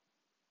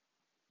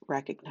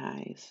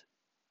recognize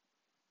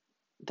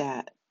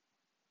that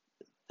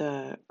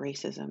the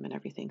racism and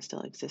everything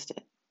still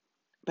existed.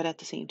 But at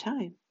the same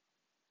time,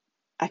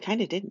 I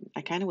kind of didn't.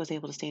 I kind of was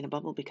able to stay in a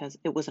bubble because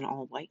it was an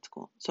all white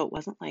school. So it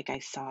wasn't like I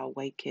saw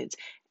white kids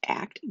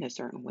acting a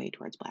certain way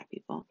towards black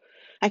people.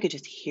 I could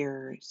just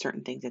hear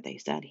certain things that they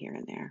said here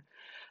and there.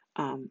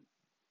 Um,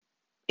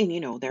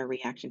 and their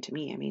reaction to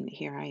me. I mean,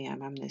 here I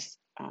am.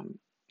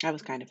 I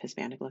was kind of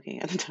Hispanic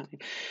looking at the time.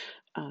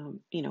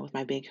 With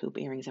my big hoop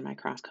earrings and my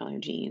cross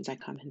colored jeans, I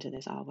come into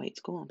this all white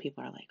school and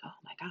people are like, oh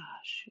my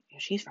gosh,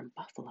 she's from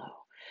Buffalo.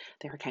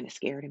 They were kind of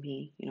scared of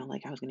me,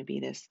 like I was going to be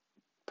this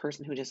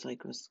person who just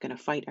like was going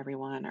to fight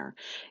everyone or,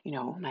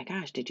 oh my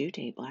gosh, did you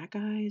date black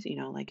guys?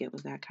 Like it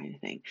was that kind of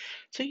thing.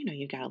 So,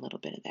 you got a little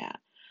bit of that.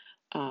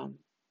 Um,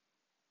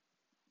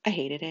 I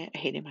hated it. I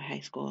hated my high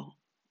school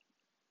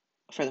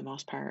for the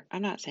most part.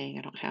 I'm not saying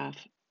I don't have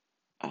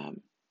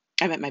um,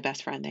 I met my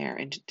best friend there,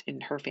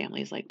 and her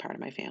family is like part of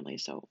my family,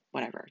 so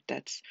whatever.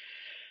 That's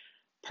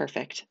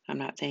perfect. I'm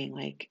not saying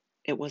like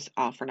it was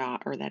all for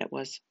naught or that it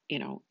was,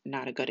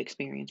 not a good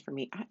experience for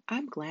me.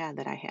 I'm glad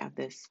that I have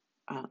this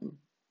um,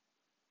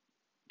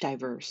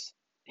 diverse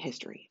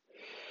history.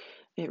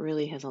 It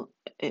really has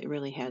it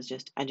really has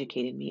just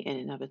educated me in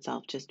and of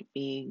itself. Just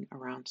being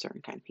around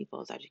certain kind of people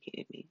has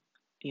educated me,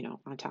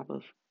 on top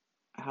of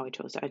how I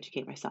chose to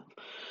educate myself.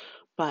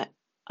 But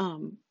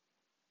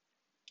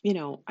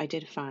I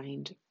did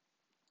find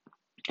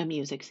a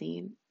music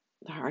scene,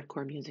 the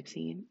hardcore music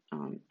scene.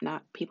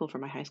 Not people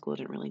from my high school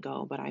didn't really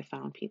go, but I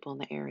found people in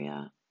the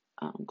area,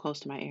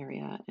 close to my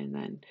area, and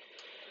then,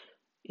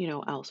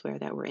 elsewhere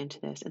that were into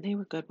this. And they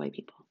were good white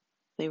people.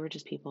 They were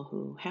just people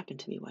who happened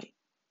to be white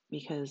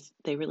because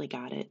they really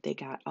got it. They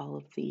got all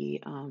of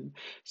the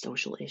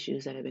social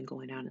issues that have been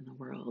going on in the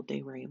world.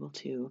 They were able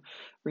to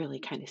really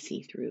kind of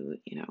see through,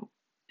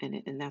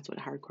 and that's what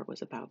hardcore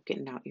was about,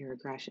 getting out your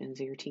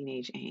aggressions, your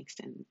teenage angst,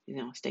 and,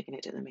 sticking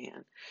it to the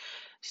man.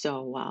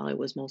 So while it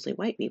was mostly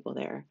white people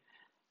there,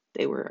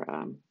 they were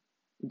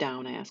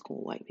down ass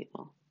cool white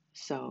people.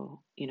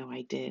 So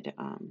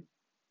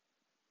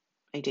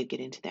I did get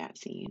into that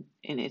scene,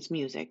 and it's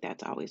music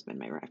that's always been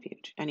my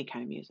refuge, any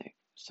kind of music.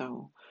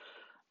 So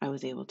I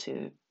was able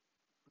to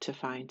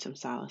find some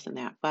solace in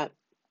that. But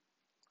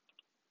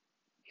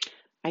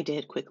I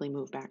did quickly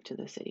move back to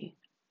the city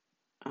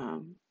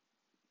um,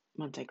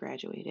 once I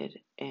graduated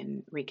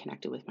and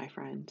reconnected with my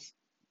friends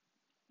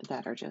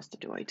that are just a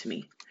joy to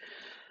me.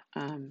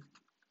 Um,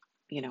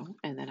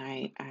 and then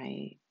I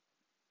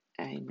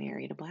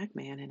married a black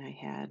man and I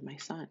had my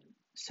son.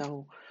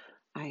 So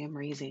I am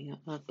raising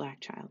a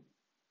black child.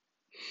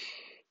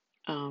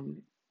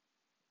 Um,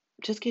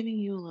 just giving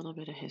you a little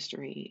bit of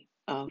history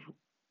of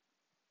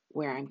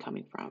where I'm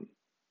coming from.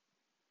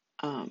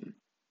 Um,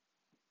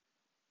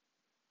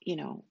 you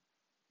know,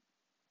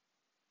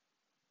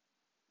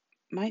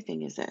 my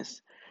thing is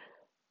this.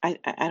 I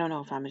don't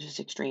know if I'm just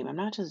extreme. I'm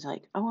not just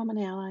like, oh, I'm an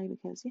ally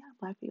because yeah,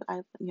 black people.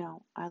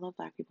 I love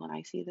black people and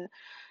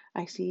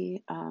I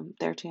see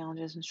their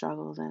challenges and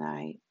struggles and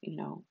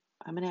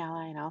I'm an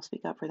ally and I'll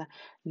speak up for them.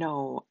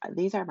 No,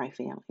 these are my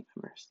family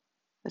members.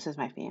 This is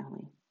my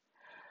family.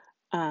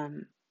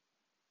 Um,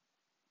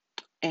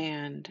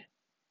 and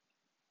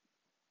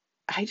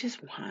I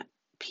just want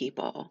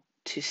people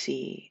to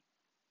see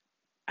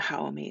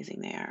how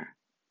amazing they are.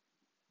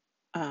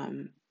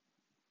 um,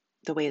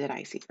 the way that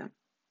I see them.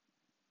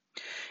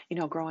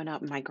 Growing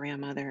up, my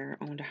grandmother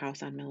owned a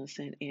house on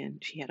Millicent,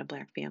 and she had a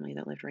Black family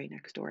that lived right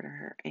next door to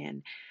her,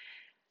 and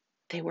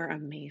they were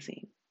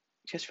amazing.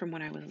 Just from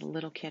when I was a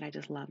little kid, I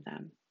just loved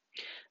them.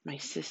 My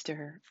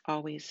sister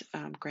always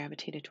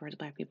gravitated towards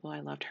Black people. I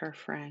loved her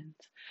friends.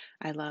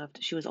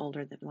 She was a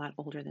lot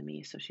older than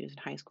me, so she was in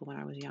high school when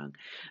I was young.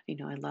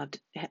 I loved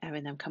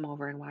having them come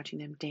over and watching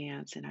them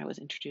dance, and I was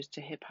introduced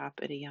to hip hop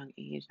at a young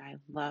age. I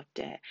loved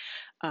it.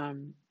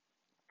 Um,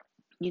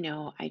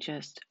 I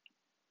just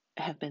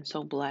have been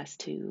so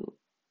blessed to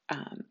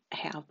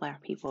have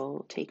Black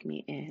people take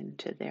me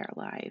into their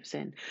lives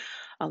and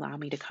allow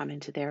me to come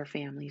into their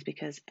families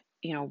because,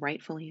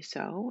 rightfully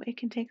so, it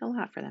can take a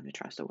lot for them to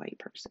trust a white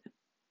person.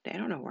 They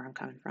don't know where I'm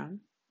coming from.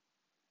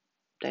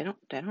 They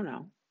don't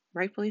know.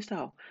 Rightfully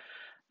so.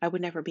 I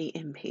would never be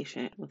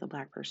impatient with a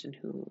Black person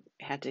who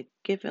had to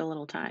give it a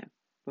little time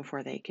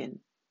before they can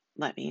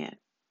let me in.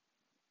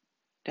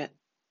 That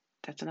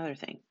that's another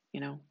thing,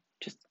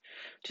 Just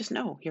just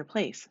know your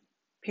place.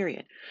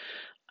 Period.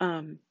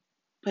 Um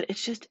but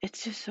it's just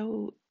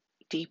so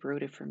deep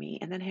rooted for me.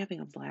 And then having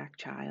a Black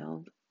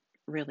child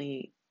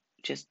really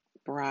just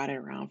brought it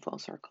around full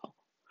circle.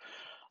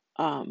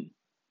 Um,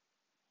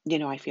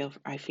 I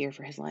fear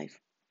for his life.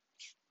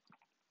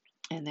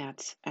 And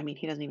I mean,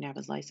 he doesn't even have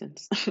his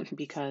license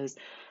because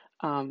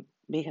I'm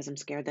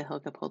scared that he'll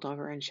get pulled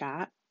over and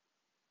shot,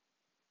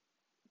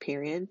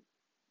 period.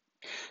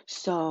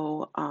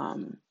 So,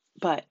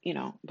 but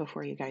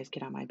before you guys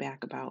get on my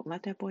back about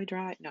let that boy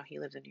drive, no, he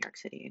lives in New York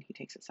City and he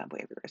takes the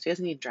subway everywhere. So he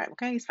doesn't need to drive.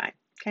 Okay, he's fine.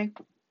 Okay.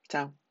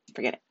 So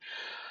forget it.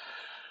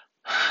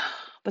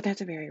 But that's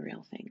a very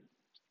real thing.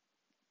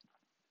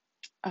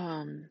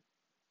 Um,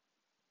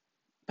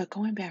 but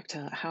going back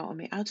to I'll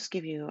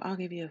give you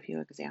a few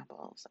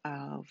examples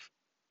of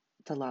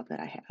the love that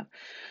I have.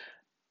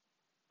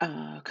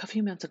 A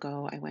few months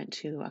ago, I went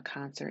to a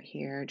concert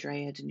here.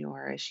 Drea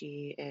Denora,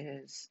 she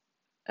is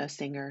a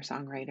singer,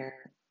 songwriter,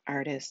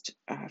 artist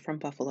from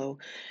Buffalo.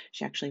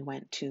 She actually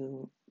went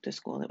to the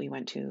school that we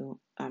went to,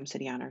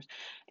 City Honors,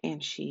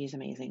 and she's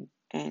amazing.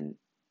 And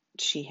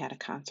she had a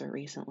concert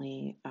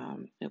recently.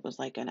 It was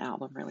like an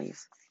album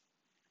release,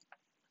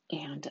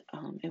 and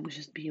it was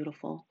just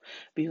beautiful,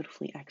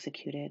 beautifully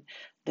executed.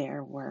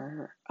 There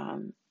were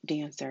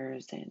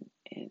dancers and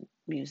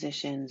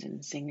musicians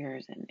and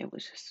singers, and it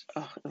was just,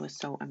 oh, it was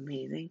so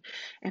amazing.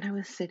 And I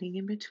was sitting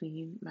in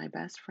between my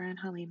best friend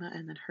Halima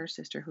and then her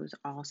sister, who's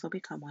also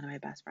become one of my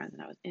best friends,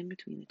 and I was in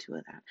between the two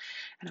of them,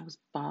 and I was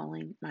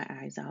bawling my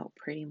eyes out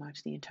pretty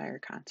much the entire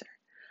concert.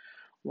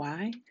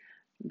 Why?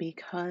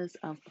 Because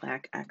of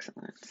Black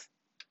excellence,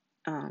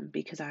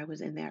 because I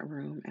was in that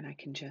room and I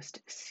can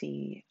just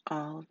see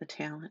all of the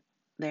talent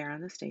there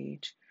on the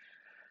stage.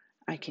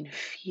 I can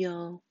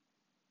feel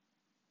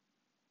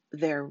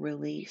their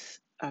release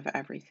of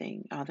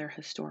everything, all their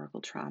historical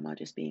trauma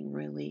just being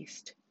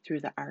released through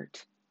the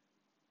art.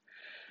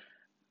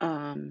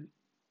 Um,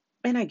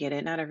 and I get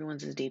it, not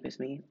everyone's as deep as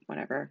me,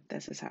 whatever.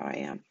 This is how I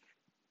am.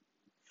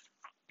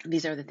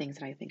 These are the things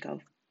that I think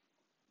of.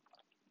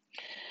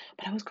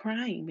 But I was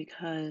crying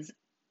because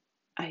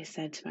I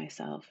said to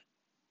myself,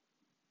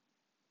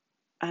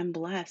 I'm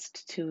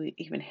blessed to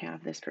even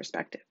have this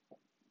perspective,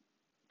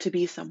 to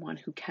be someone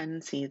who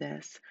can see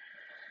this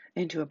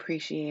and to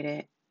appreciate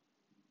it.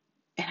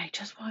 And I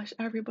just wish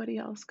everybody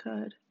else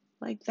could.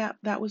 Like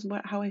that was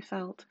how I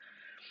felt.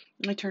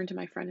 I turned to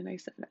my friend and I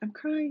said, I'm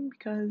crying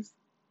because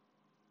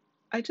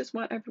I just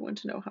want everyone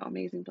to know how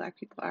amazing Black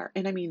people are.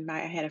 And I mean, I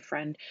had a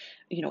friend,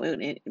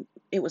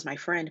 it was my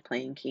friend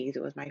playing keys.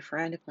 It was my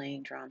friend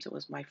playing drums. It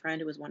was my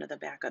friend who was one of the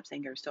backup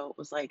singers. So it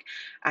was like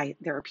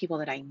there were people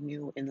that I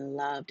knew and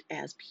loved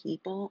as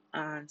people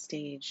on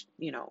stage,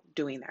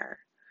 doing their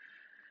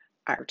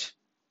art,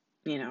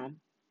 you know,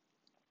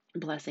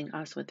 blessing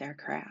us with their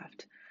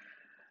craft.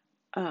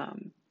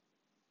 Um,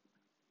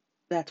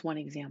 that's one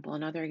example.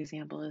 Another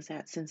example is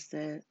that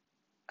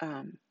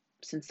um,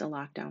 since the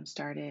lockdown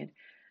started,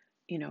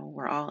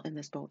 we're all in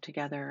this boat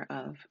together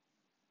of,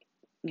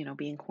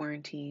 being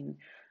quarantined,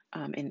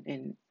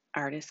 and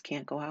artists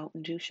can't go out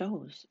and do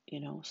shows,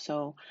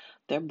 so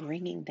they're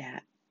bringing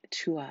that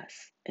to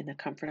us in the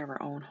comfort of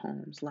our own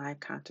homes. Live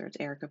concerts.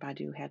 Erykah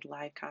Badu had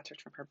live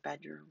concerts from her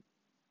bedroom.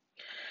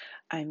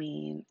 I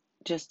mean,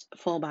 just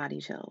full body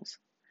chills.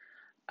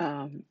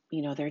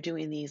 They're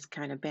doing these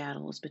kind of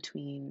battles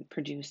between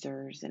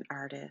producers and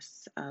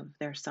artists of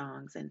their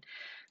songs. And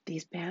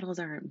these battles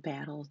aren't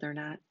battles. They're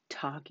not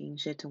talking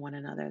shit to one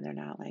another. They're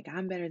not like,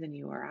 I'm better than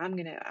you, or I'm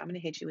gonna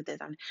hit you with this.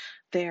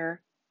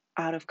 They're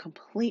out of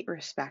complete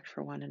respect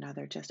for one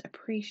another, just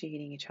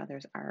appreciating each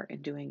other's art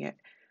and doing it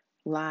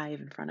live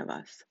in front of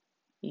us,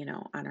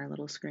 on our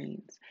little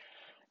screens.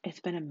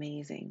 It's been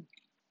amazing.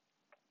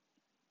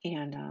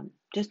 And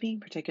just being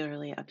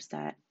particularly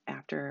upset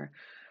after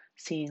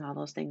seeing all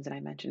those things that I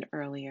mentioned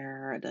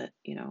earlier,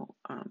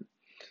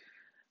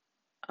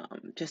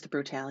 just the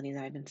brutality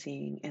that I've been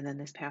seeing. And then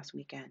this past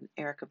weekend,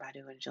 Erykah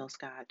Badu and Jill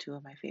Scott, two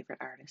of my favorite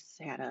artists,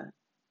 had a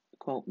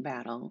quote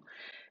battle,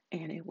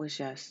 and it was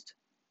just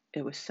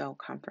it was so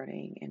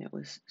comforting, and it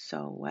was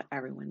so what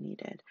everyone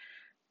needed.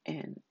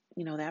 And,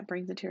 that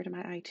brings a tear to my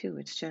eye too.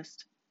 It's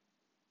just,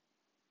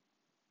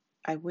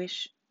 I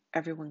wish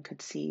everyone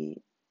could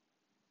see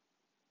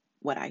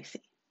what I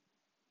see.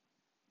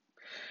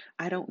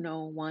 I don't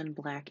know one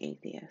black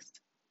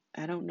atheist.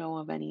 I don't know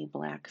of any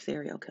black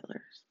serial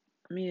killers.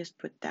 Let me just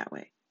put it that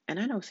way. And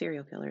I know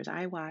serial killers.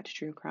 I watch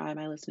true crime.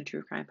 I listen to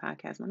true crime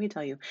podcasts. Let me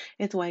tell you,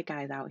 it's white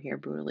guys out here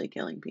brutally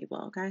killing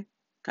people, okay?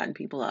 Cutting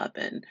people up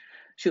and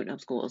shooting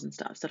up schools and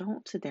stuff. So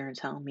don't sit there and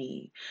tell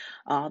me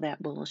all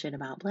that bullshit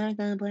about black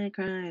on black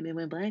crime and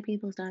when black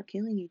people stop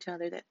killing each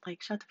other, that,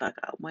 like, shut the fuck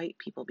up. White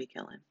people be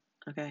killing,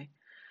 okay?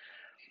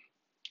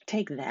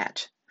 Take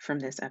that from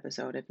this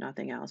episode, if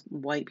nothing else.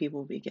 White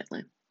people be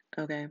killing,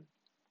 okay?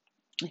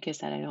 Like I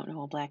said, I don't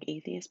know a black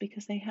atheist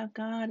because they have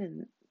God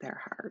in their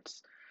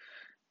hearts.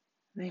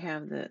 They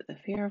have the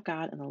fear of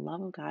God and the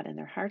love of God in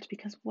their hearts,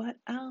 because what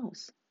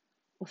else?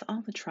 With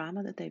all the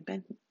trauma that they've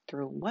been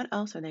through, what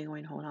else are they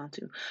going to hold on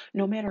to?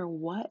 No matter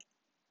what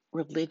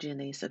religion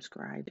they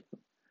subscribe to,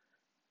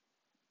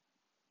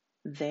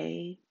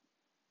 they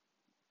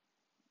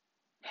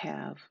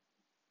have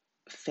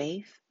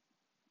faith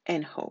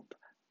and hope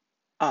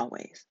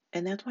always.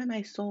 And that's why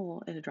my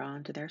soul is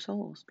drawn to their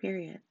souls,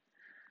 period.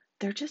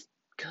 They're just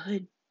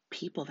good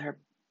people. They're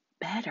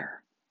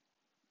better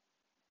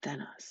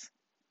than us.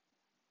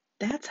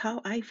 That's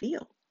how I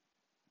feel.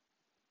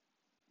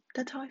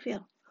 That's how I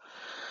feel.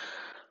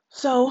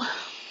 So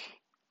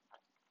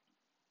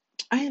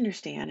I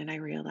understand and I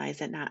realize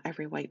that not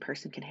every white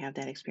person can have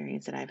that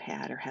experience that I've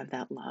had, or have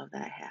that love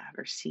that I have,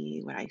 or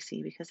see what I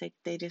see, because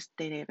they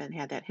haven't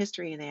had that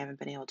history, and they haven't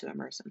been able to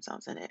immerse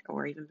themselves in it,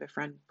 or even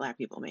befriend black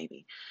people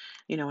maybe.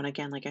 And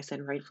again, like I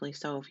said, rightfully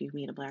so, if you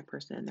meet a black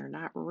person and they're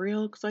not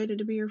real excited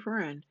to be your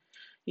friend,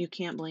 you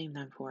can't blame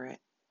them for it.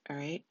 All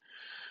right.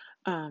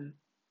 Um,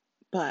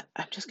 but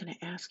I'm just gonna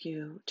ask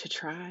you to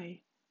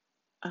try.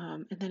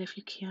 And then if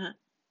you can't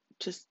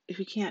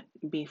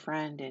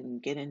befriend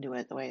and get into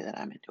it the way that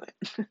I'm into it,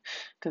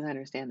 because I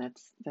understand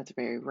that's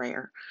very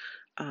rare.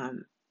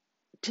 Um,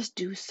 just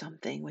do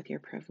something with your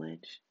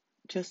privilege.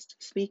 Just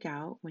speak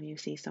out when you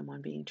see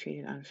someone being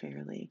treated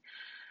unfairly.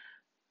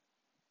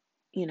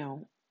 You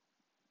know,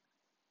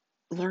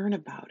 learn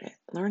about it.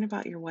 Learn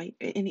about your white,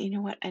 and you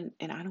know what? And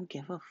I don't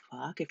give a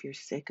fuck if you're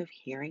sick of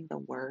hearing the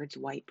words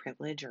white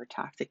privilege or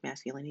toxic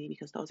masculinity,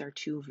 because those are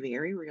two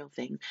very real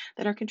things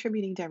that are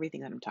contributing to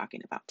everything that I'm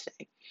talking about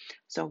today.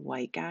 So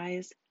white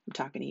guys, I'm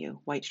talking to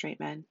you. White straight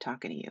men,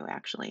 talking to you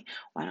actually.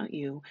 Why don't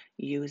you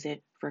use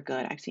it for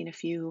good? I've seen a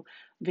few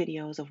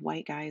videos of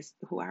white guys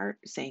who are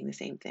saying the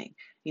same thing.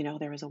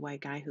 There was a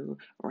white guy who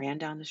ran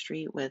down the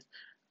street with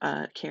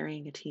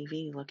carrying a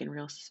TV, looking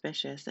real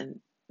suspicious, and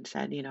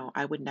said,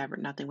 I would never,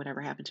 nothing would ever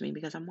happen to me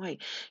because I'm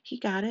white. He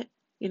got it.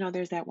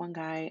 There's that one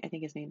guy, I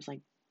think his name's like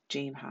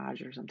James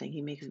Hodge or something.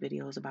 He makes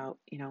videos about,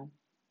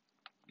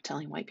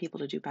 telling white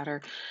people to do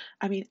better.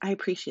 I mean, I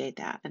appreciate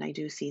that, and I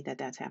do see that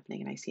that's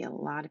happening, and I see a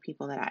lot of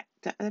people that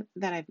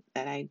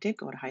I did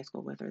go to high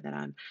school with, or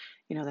that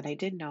that I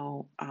did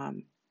know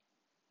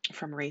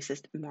from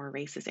more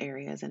racist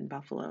areas in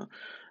Buffalo,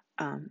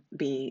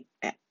 be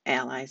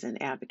allies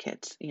and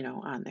advocates,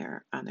 on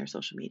their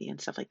social media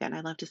and stuff like that. And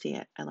I love to see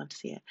it. I love to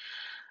see it.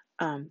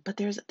 But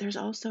there's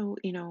also,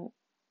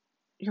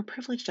 your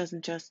privilege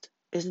doesn't just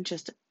isn't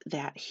just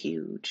that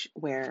huge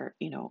where,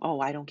 oh,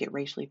 I don't get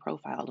racially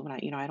profiled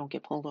when I don't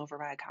get pulled over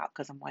by a cop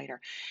because I'm white.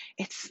 Or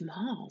it's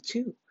small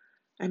too.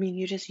 I mean,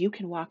 you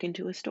can walk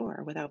into a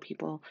store without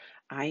people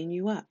eyeing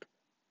you up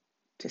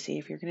to see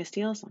if you're going to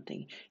steal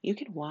something. You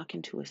can walk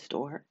into a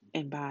store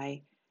and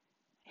buy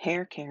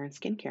hair care and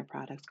skincare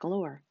products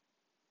galore.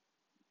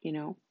 You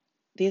know,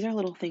 these are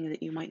little things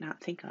that you might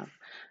not think of.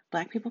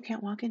 Black people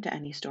can't walk into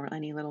any store,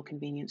 any little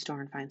convenience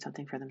store, and find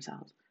something for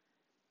themselves.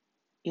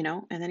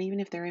 And then even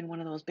if they're in one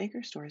of those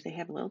bigger stores, they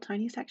have a little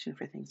tiny section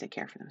for things that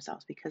care for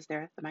themselves because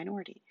they're the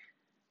minority.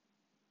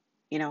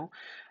 You know,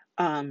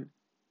 um,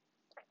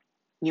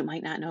 you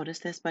might not notice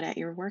this, but at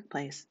your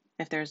workplace,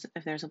 if there's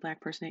a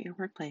black person at your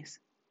workplace,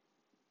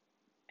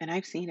 and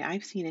I've seen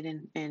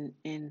it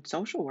in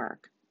social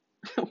work,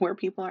 where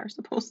people are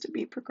supposed to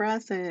be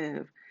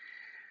progressive,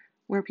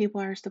 where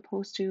people are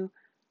supposed to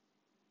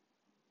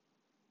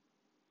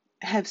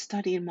have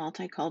studied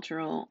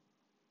multicultural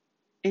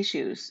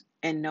issues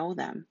and know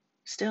them,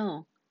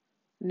 still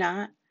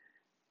not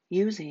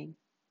using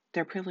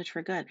their privilege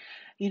for good.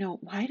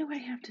 Why do I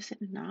have to sit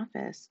in an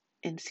office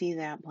and see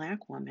that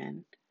black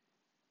woman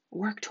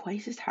work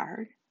twice as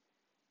hard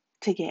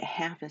to get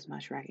half as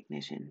much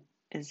recognition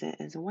as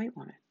a white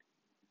woman?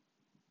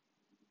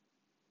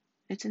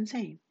 It's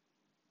insane.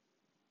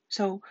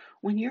 So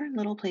when you're in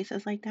little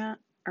places like that,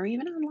 or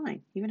even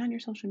online, even on your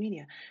social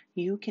media,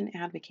 you can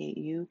advocate,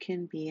 you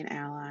can be an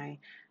ally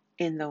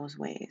in those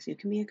ways. You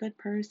can be a good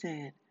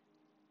person,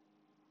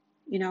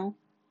 you know?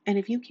 And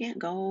if you can't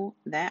go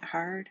that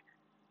hard,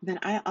 then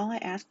all I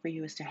ask for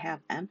you is to have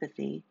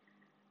empathy,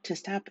 to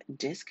stop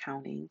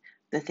discounting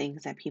the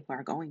things that people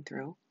are going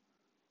through.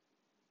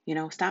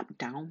 Stop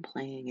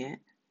downplaying it,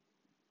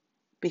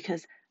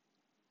 because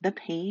The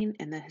pain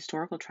and the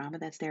historical trauma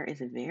that's there is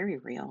very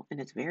real and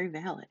it's very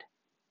valid.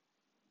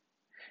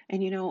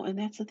 And and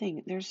that's the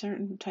thing. There's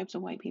certain types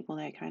of white people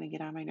that kind of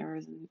get on my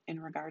nerves in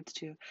regards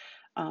to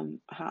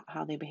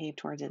how they behave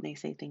towards it. And they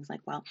say things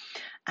like, well,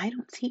 I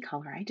don't see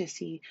color. I just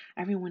see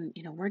everyone,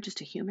 we're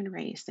just a human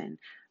race. And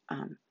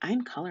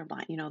I'm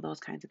colorblind, those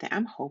kinds of things.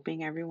 I'm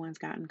hoping everyone's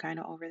gotten kind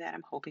of over that.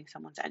 I'm hoping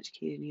someone's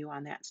educated you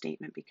on that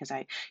statement because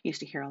I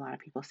used to hear a lot of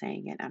people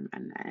saying it.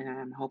 And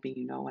I'm hoping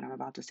you know what I'm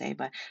about to say,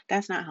 but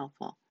that's not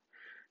helpful.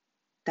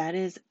 That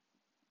is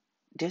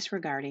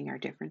disregarding our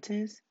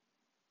differences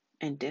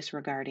and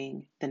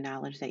disregarding the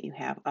knowledge that you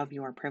have of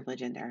your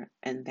privilege and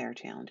their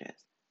challenges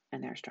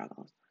and their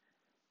struggles.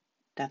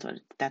 That's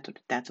what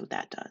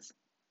that does.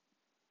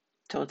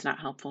 So it's not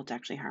helpful, it's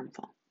actually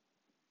harmful.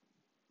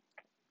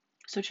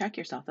 So check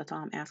yourself. That's all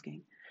I'm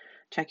asking.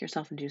 Check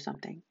yourself and do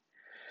something.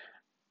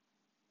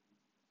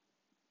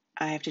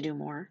 I have to do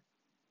more.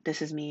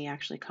 This is me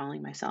actually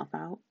calling myself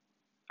out,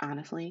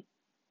 honestly.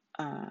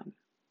 Um,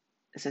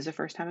 this is the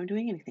first time I'm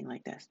doing anything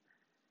like this.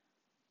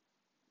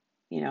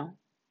 You know,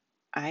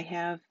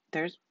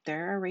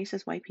 there are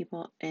racist white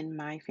people in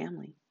my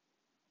family.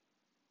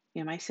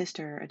 My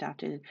sister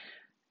adopted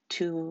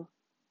two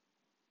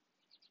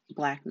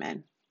black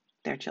men,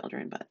 their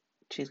children, but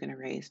she's going to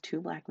raise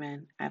two black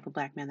men. I have a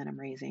black man that I'm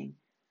raising.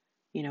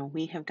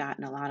 We have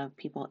gotten a lot of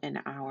people in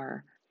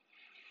our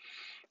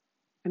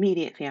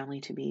immediate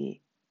family to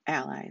be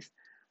allies.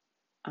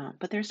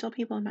 But there's still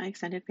people in my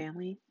extended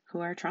family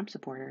who are Trump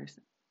supporters.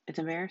 It's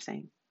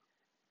embarrassing.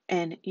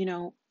 And,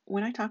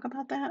 when I talk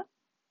about that,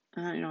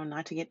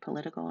 not to get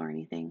political or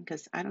anything,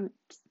 because I don't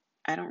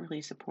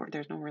really support,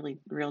 there's no really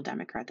real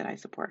Democrat that I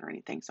support or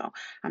anything. So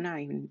I'm not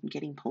even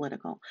getting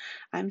political.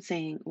 I'm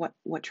saying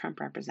what Trump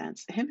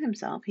represents. Him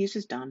himself, he's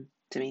just dumb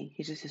to me.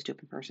 He's just a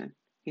stupid person.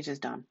 He's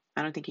just dumb.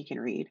 I don't think he can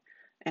read.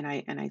 And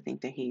I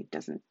think that he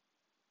doesn't,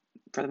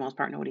 for the most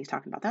part, know what he's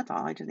talking about. That's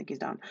all. I just think he's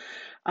dumb.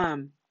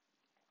 Um,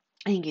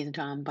 I think he's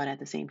dumb, but at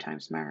the same time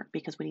smart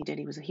because what he did,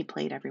 he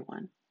played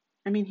everyone.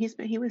 I mean,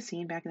 he was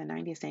seen back in the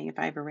 90s saying if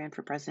I ever ran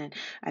for president,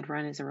 I'd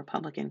run as a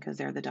Republican because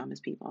they're the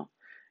dumbest people.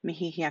 I mean,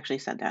 he actually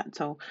said that.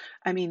 So,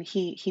 I mean,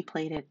 he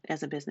played it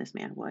as a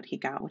businessman would. He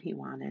got what he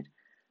wanted,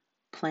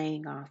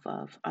 playing off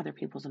of other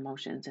people's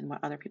emotions and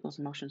what other people's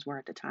emotions were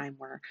at the time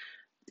where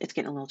it's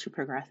getting a little too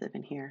progressive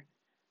in here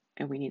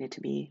and we needed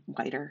to be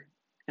whiter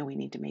and we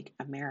need to make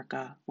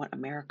America what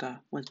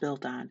America was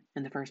built on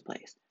in the first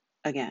place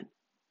again,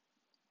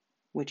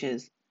 which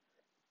is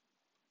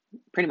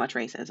pretty much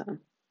racism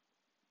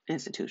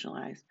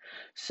institutionalized.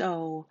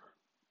 So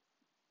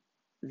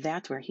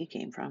that's where he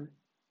came from.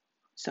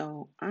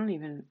 So I don't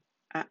even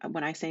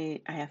when I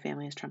say I have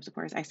family as Trump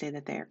supporters, I say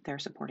that they're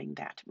supporting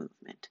that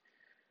movement.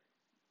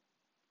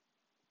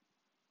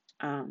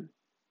 Um,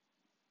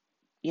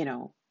 you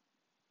know,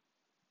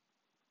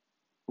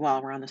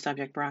 while we're on the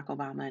subject, Barack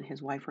Obama and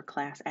his wife were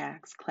class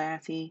acts,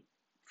 classy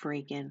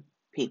freaking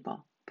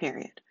people.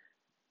 Period.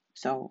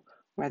 So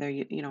whether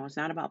it's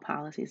not about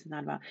policies, it's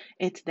not about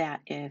it's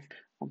that if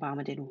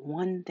Obama did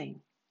one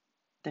thing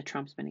that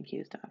Trump's been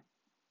accused of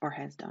or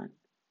has done,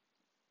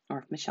 or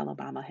if Michelle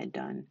Obama had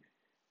done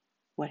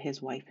what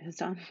his wife has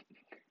done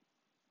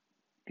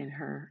in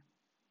her,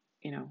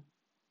 you know,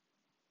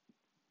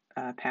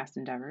 past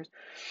endeavors,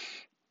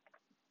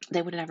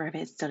 they would never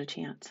have stood a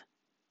chance.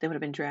 They would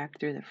have been dragged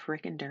through the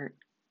frickin' dirt.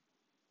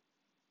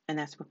 And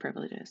that's what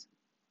privilege is.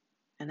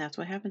 And that's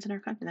what happens in our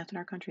country. That's what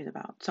our country is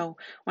about. So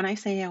when I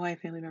say how I have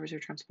family members who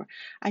are Trump support,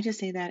 I just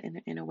say that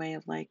in a way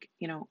of like,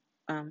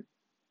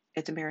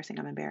 it's embarrassing.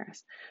 I'm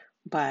embarrassed.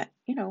 But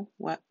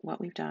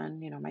what we've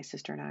done, my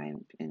sister and I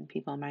and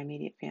people in my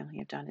immediate family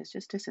have done is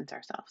just distance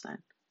ourselves. Then,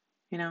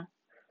 you know,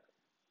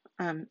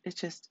 it's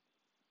just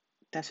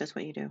that's just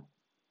what you do.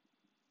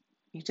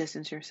 You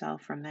distance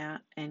yourself from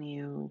that, and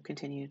you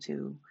continue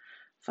to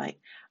fight.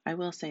 I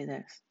will say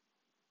this: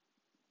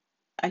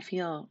 I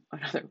feel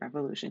another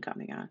revolution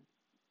coming on.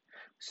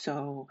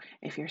 So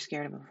if you're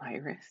scared of a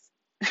virus,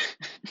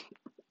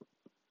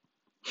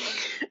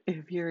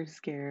 if you're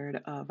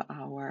scared of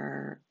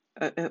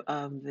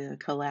of the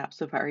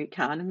collapse of our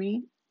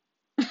economy,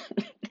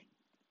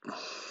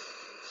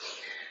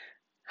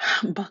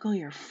 buckle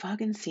your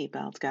fucking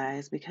seatbelts,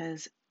 guys,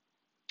 because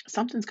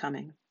something's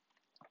coming.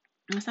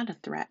 It's not a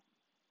threat.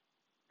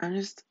 I'm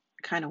just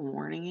kind of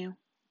warning you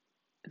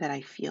that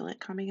I feel it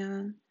coming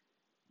on,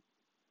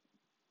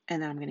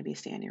 and then I'm going to be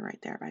standing right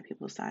there by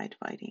people's side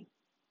fighting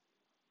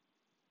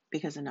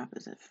because enough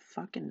is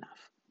fucking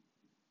enough.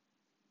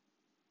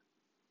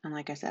 And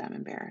like I said, I'm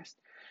embarrassed.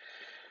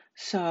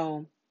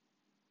 So,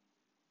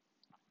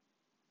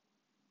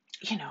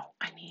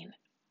 I mean,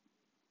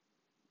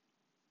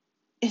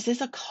 is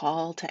this a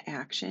call to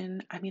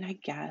action? I mean, I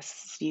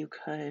guess you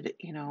could,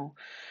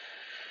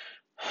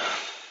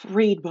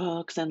 read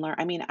books and learn.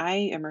 I mean,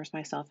 I immersed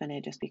myself in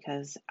it just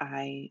because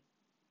I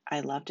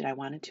loved it. I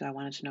wanted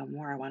to know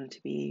more. I wanted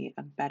to be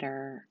a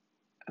better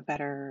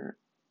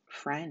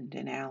friend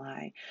and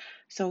ally.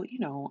 So,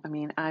 I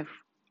mean,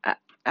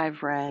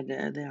 I've read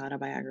the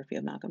autobiography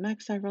of Malcolm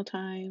X several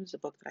times. The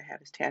book that I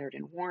have is Tattered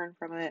and Worn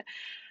from it.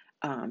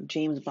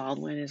 James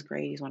Baldwin is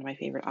great. He's one of my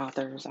favorite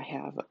authors. I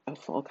have a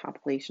full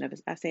compilation of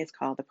his essays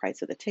called The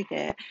Price of the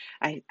Ticket.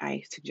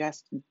 I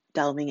suggest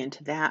delving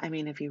into that. I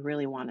mean, if you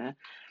really want to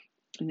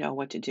know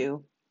what to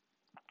do.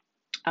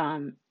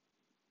 Um,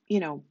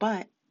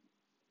 but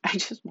I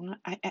just want,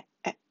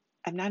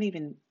 I'm not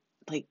even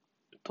like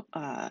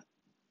uh,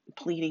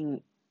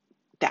 pleading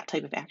that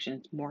type of action.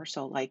 It's more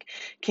so like,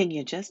 can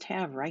you just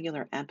have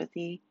regular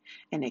empathy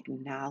and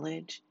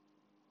acknowledge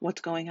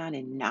what's going on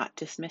and not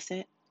dismiss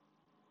it?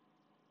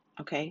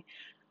 Okay.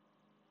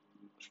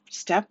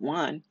 Step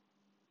one,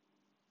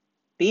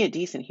 be a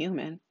decent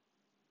human.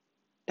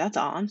 That's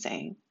all I'm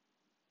saying.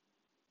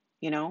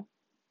 You know,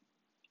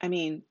 I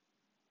mean,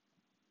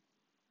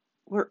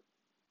 we're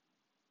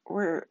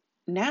we're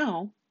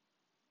now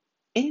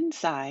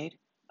inside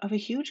of a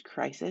huge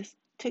crisis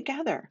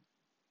together.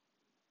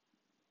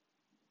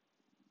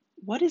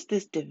 What is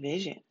this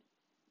division?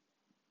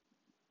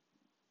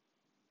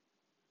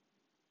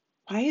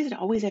 Why does it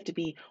always have to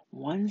be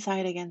one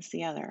side against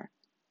the other?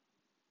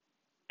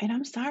 And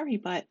I'm sorry,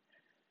 but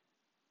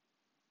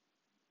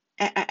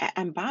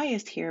I'm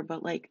biased here,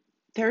 but like,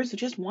 there's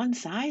just one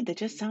side that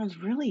just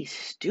sounds really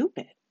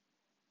stupid.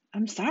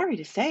 I'm sorry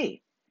to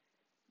say.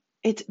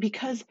 It's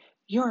because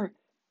you're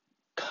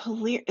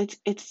clear.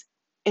 It's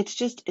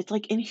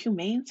like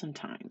inhumane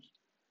sometimes.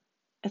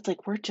 It's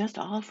like we're just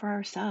all for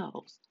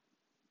ourselves.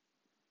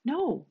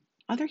 No,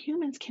 other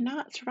humans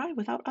cannot survive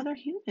without other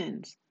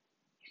humans.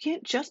 You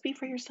can't just be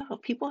for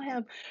yourself. People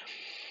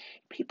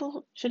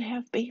should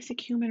have basic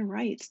human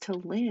rights to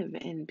live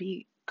and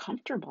be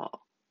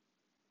comfortable.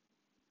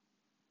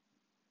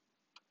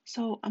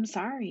 So I'm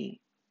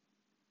sorry,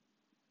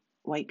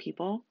 white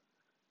people,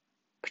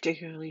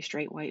 particularly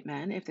straight white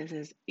men, if this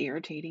is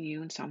irritating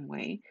you in some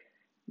way,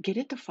 get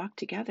it the fuck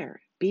together.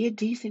 Be a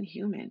decent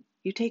human. Do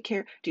you take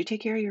care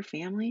of your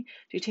family?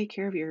 Do you take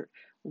care of your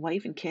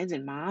wife and kids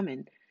and mom?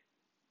 And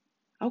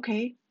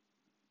okay,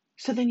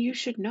 so then you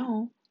should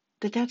know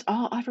that that's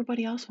all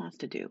everybody else wants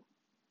to do.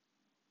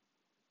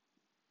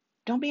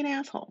 Don't be an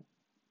asshole,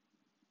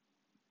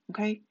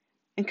 okay?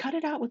 And cut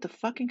it out with the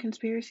fucking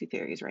conspiracy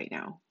theories right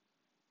now.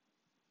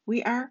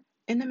 We are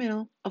in the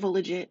middle of a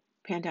legit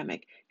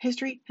pandemic.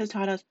 History has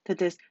taught us that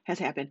this has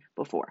happened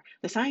before.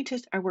 The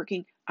scientists are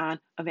working on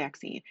a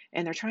vaccine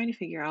and they're trying to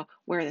figure out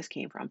where this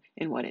came from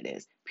and what it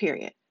is.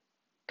 Period.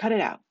 Cut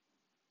it out.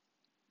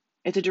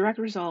 It's a direct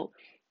result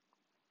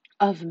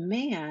of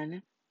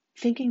man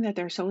thinking that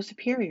they're so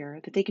superior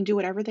that they can do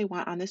whatever they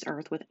want on this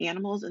earth with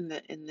animals in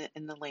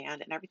the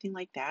land and everything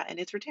like that, and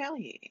it's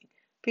retaliating.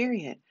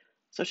 Period.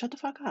 So shut the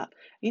fuck up.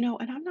 And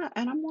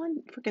I'm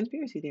one for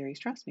conspiracy theories,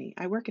 trust me.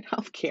 I work in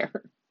healthcare.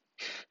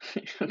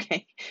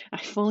 Okay. I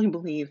fully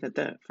believe that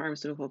the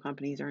pharmaceutical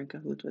companies are in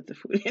cahoots with the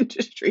food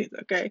industries,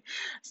 okay?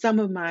 Some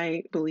of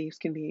my beliefs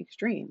can be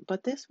extreme,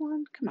 but this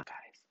one, come on,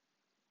 guys.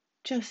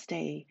 Just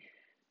stay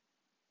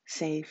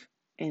safe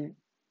and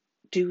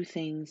do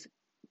things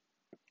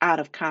out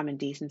of common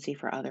decency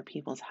for other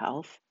people's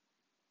health.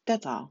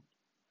 That's all.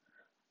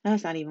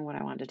 That's not even what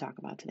I wanted to talk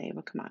about today,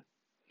 but come on.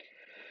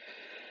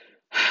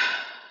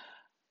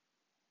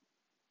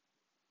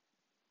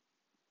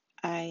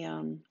 I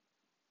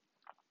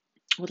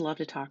would love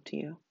to talk to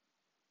you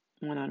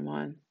one on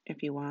one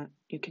if you want.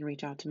 You can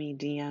reach out to me,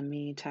 DM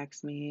me,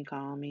 text me,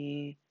 call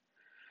me,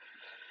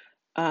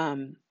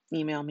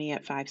 email me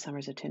at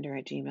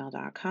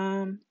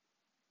 5summersoftinder@gmail.com.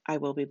 I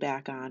will be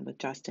back on with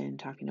Justin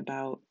talking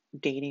about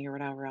dating or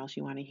whatever else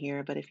you want to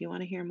hear. But if you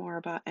want to hear more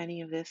about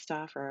any of this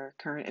stuff or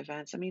current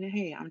events, I mean,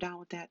 hey, I'm down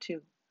with that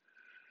too.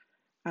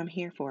 I'm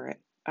here for it.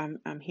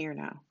 I'm here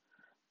now.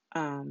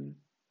 Um,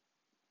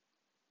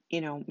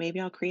 maybe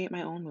I'll create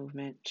my own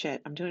movement.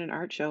 Shit, I'm doing an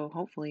art show,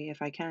 hopefully,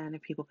 if I can,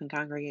 if people can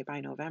congregate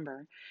by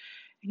November.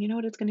 And you know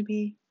what it's going to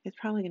be? It's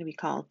probably going to be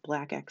called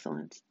Black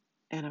Excellence.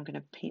 And I'm going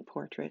to paint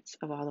portraits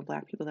of all the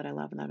black people that I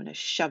love and I'm going to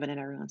shove it in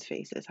everyone's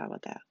faces. How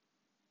about that?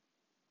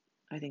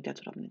 I think that's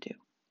what I'm going to do.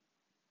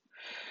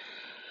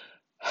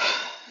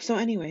 So,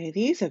 anyway,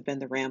 these have been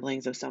the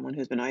ramblings of someone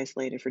who's been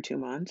isolated for 2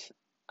 months.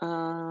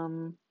 I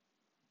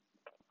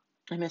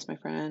miss my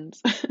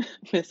friends,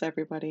 miss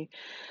everybody,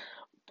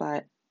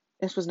 but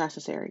this was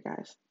necessary,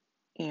 guys.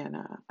 And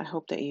I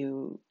hope that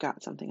you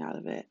got something out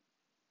of it.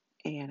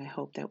 And I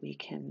hope that we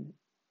can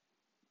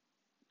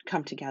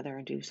come together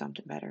and do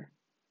something better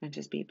and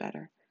just be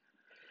better.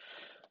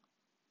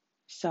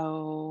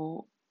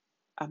 So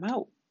I'm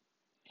out.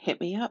 Hit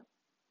me up.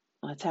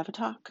 Let's have a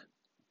talk.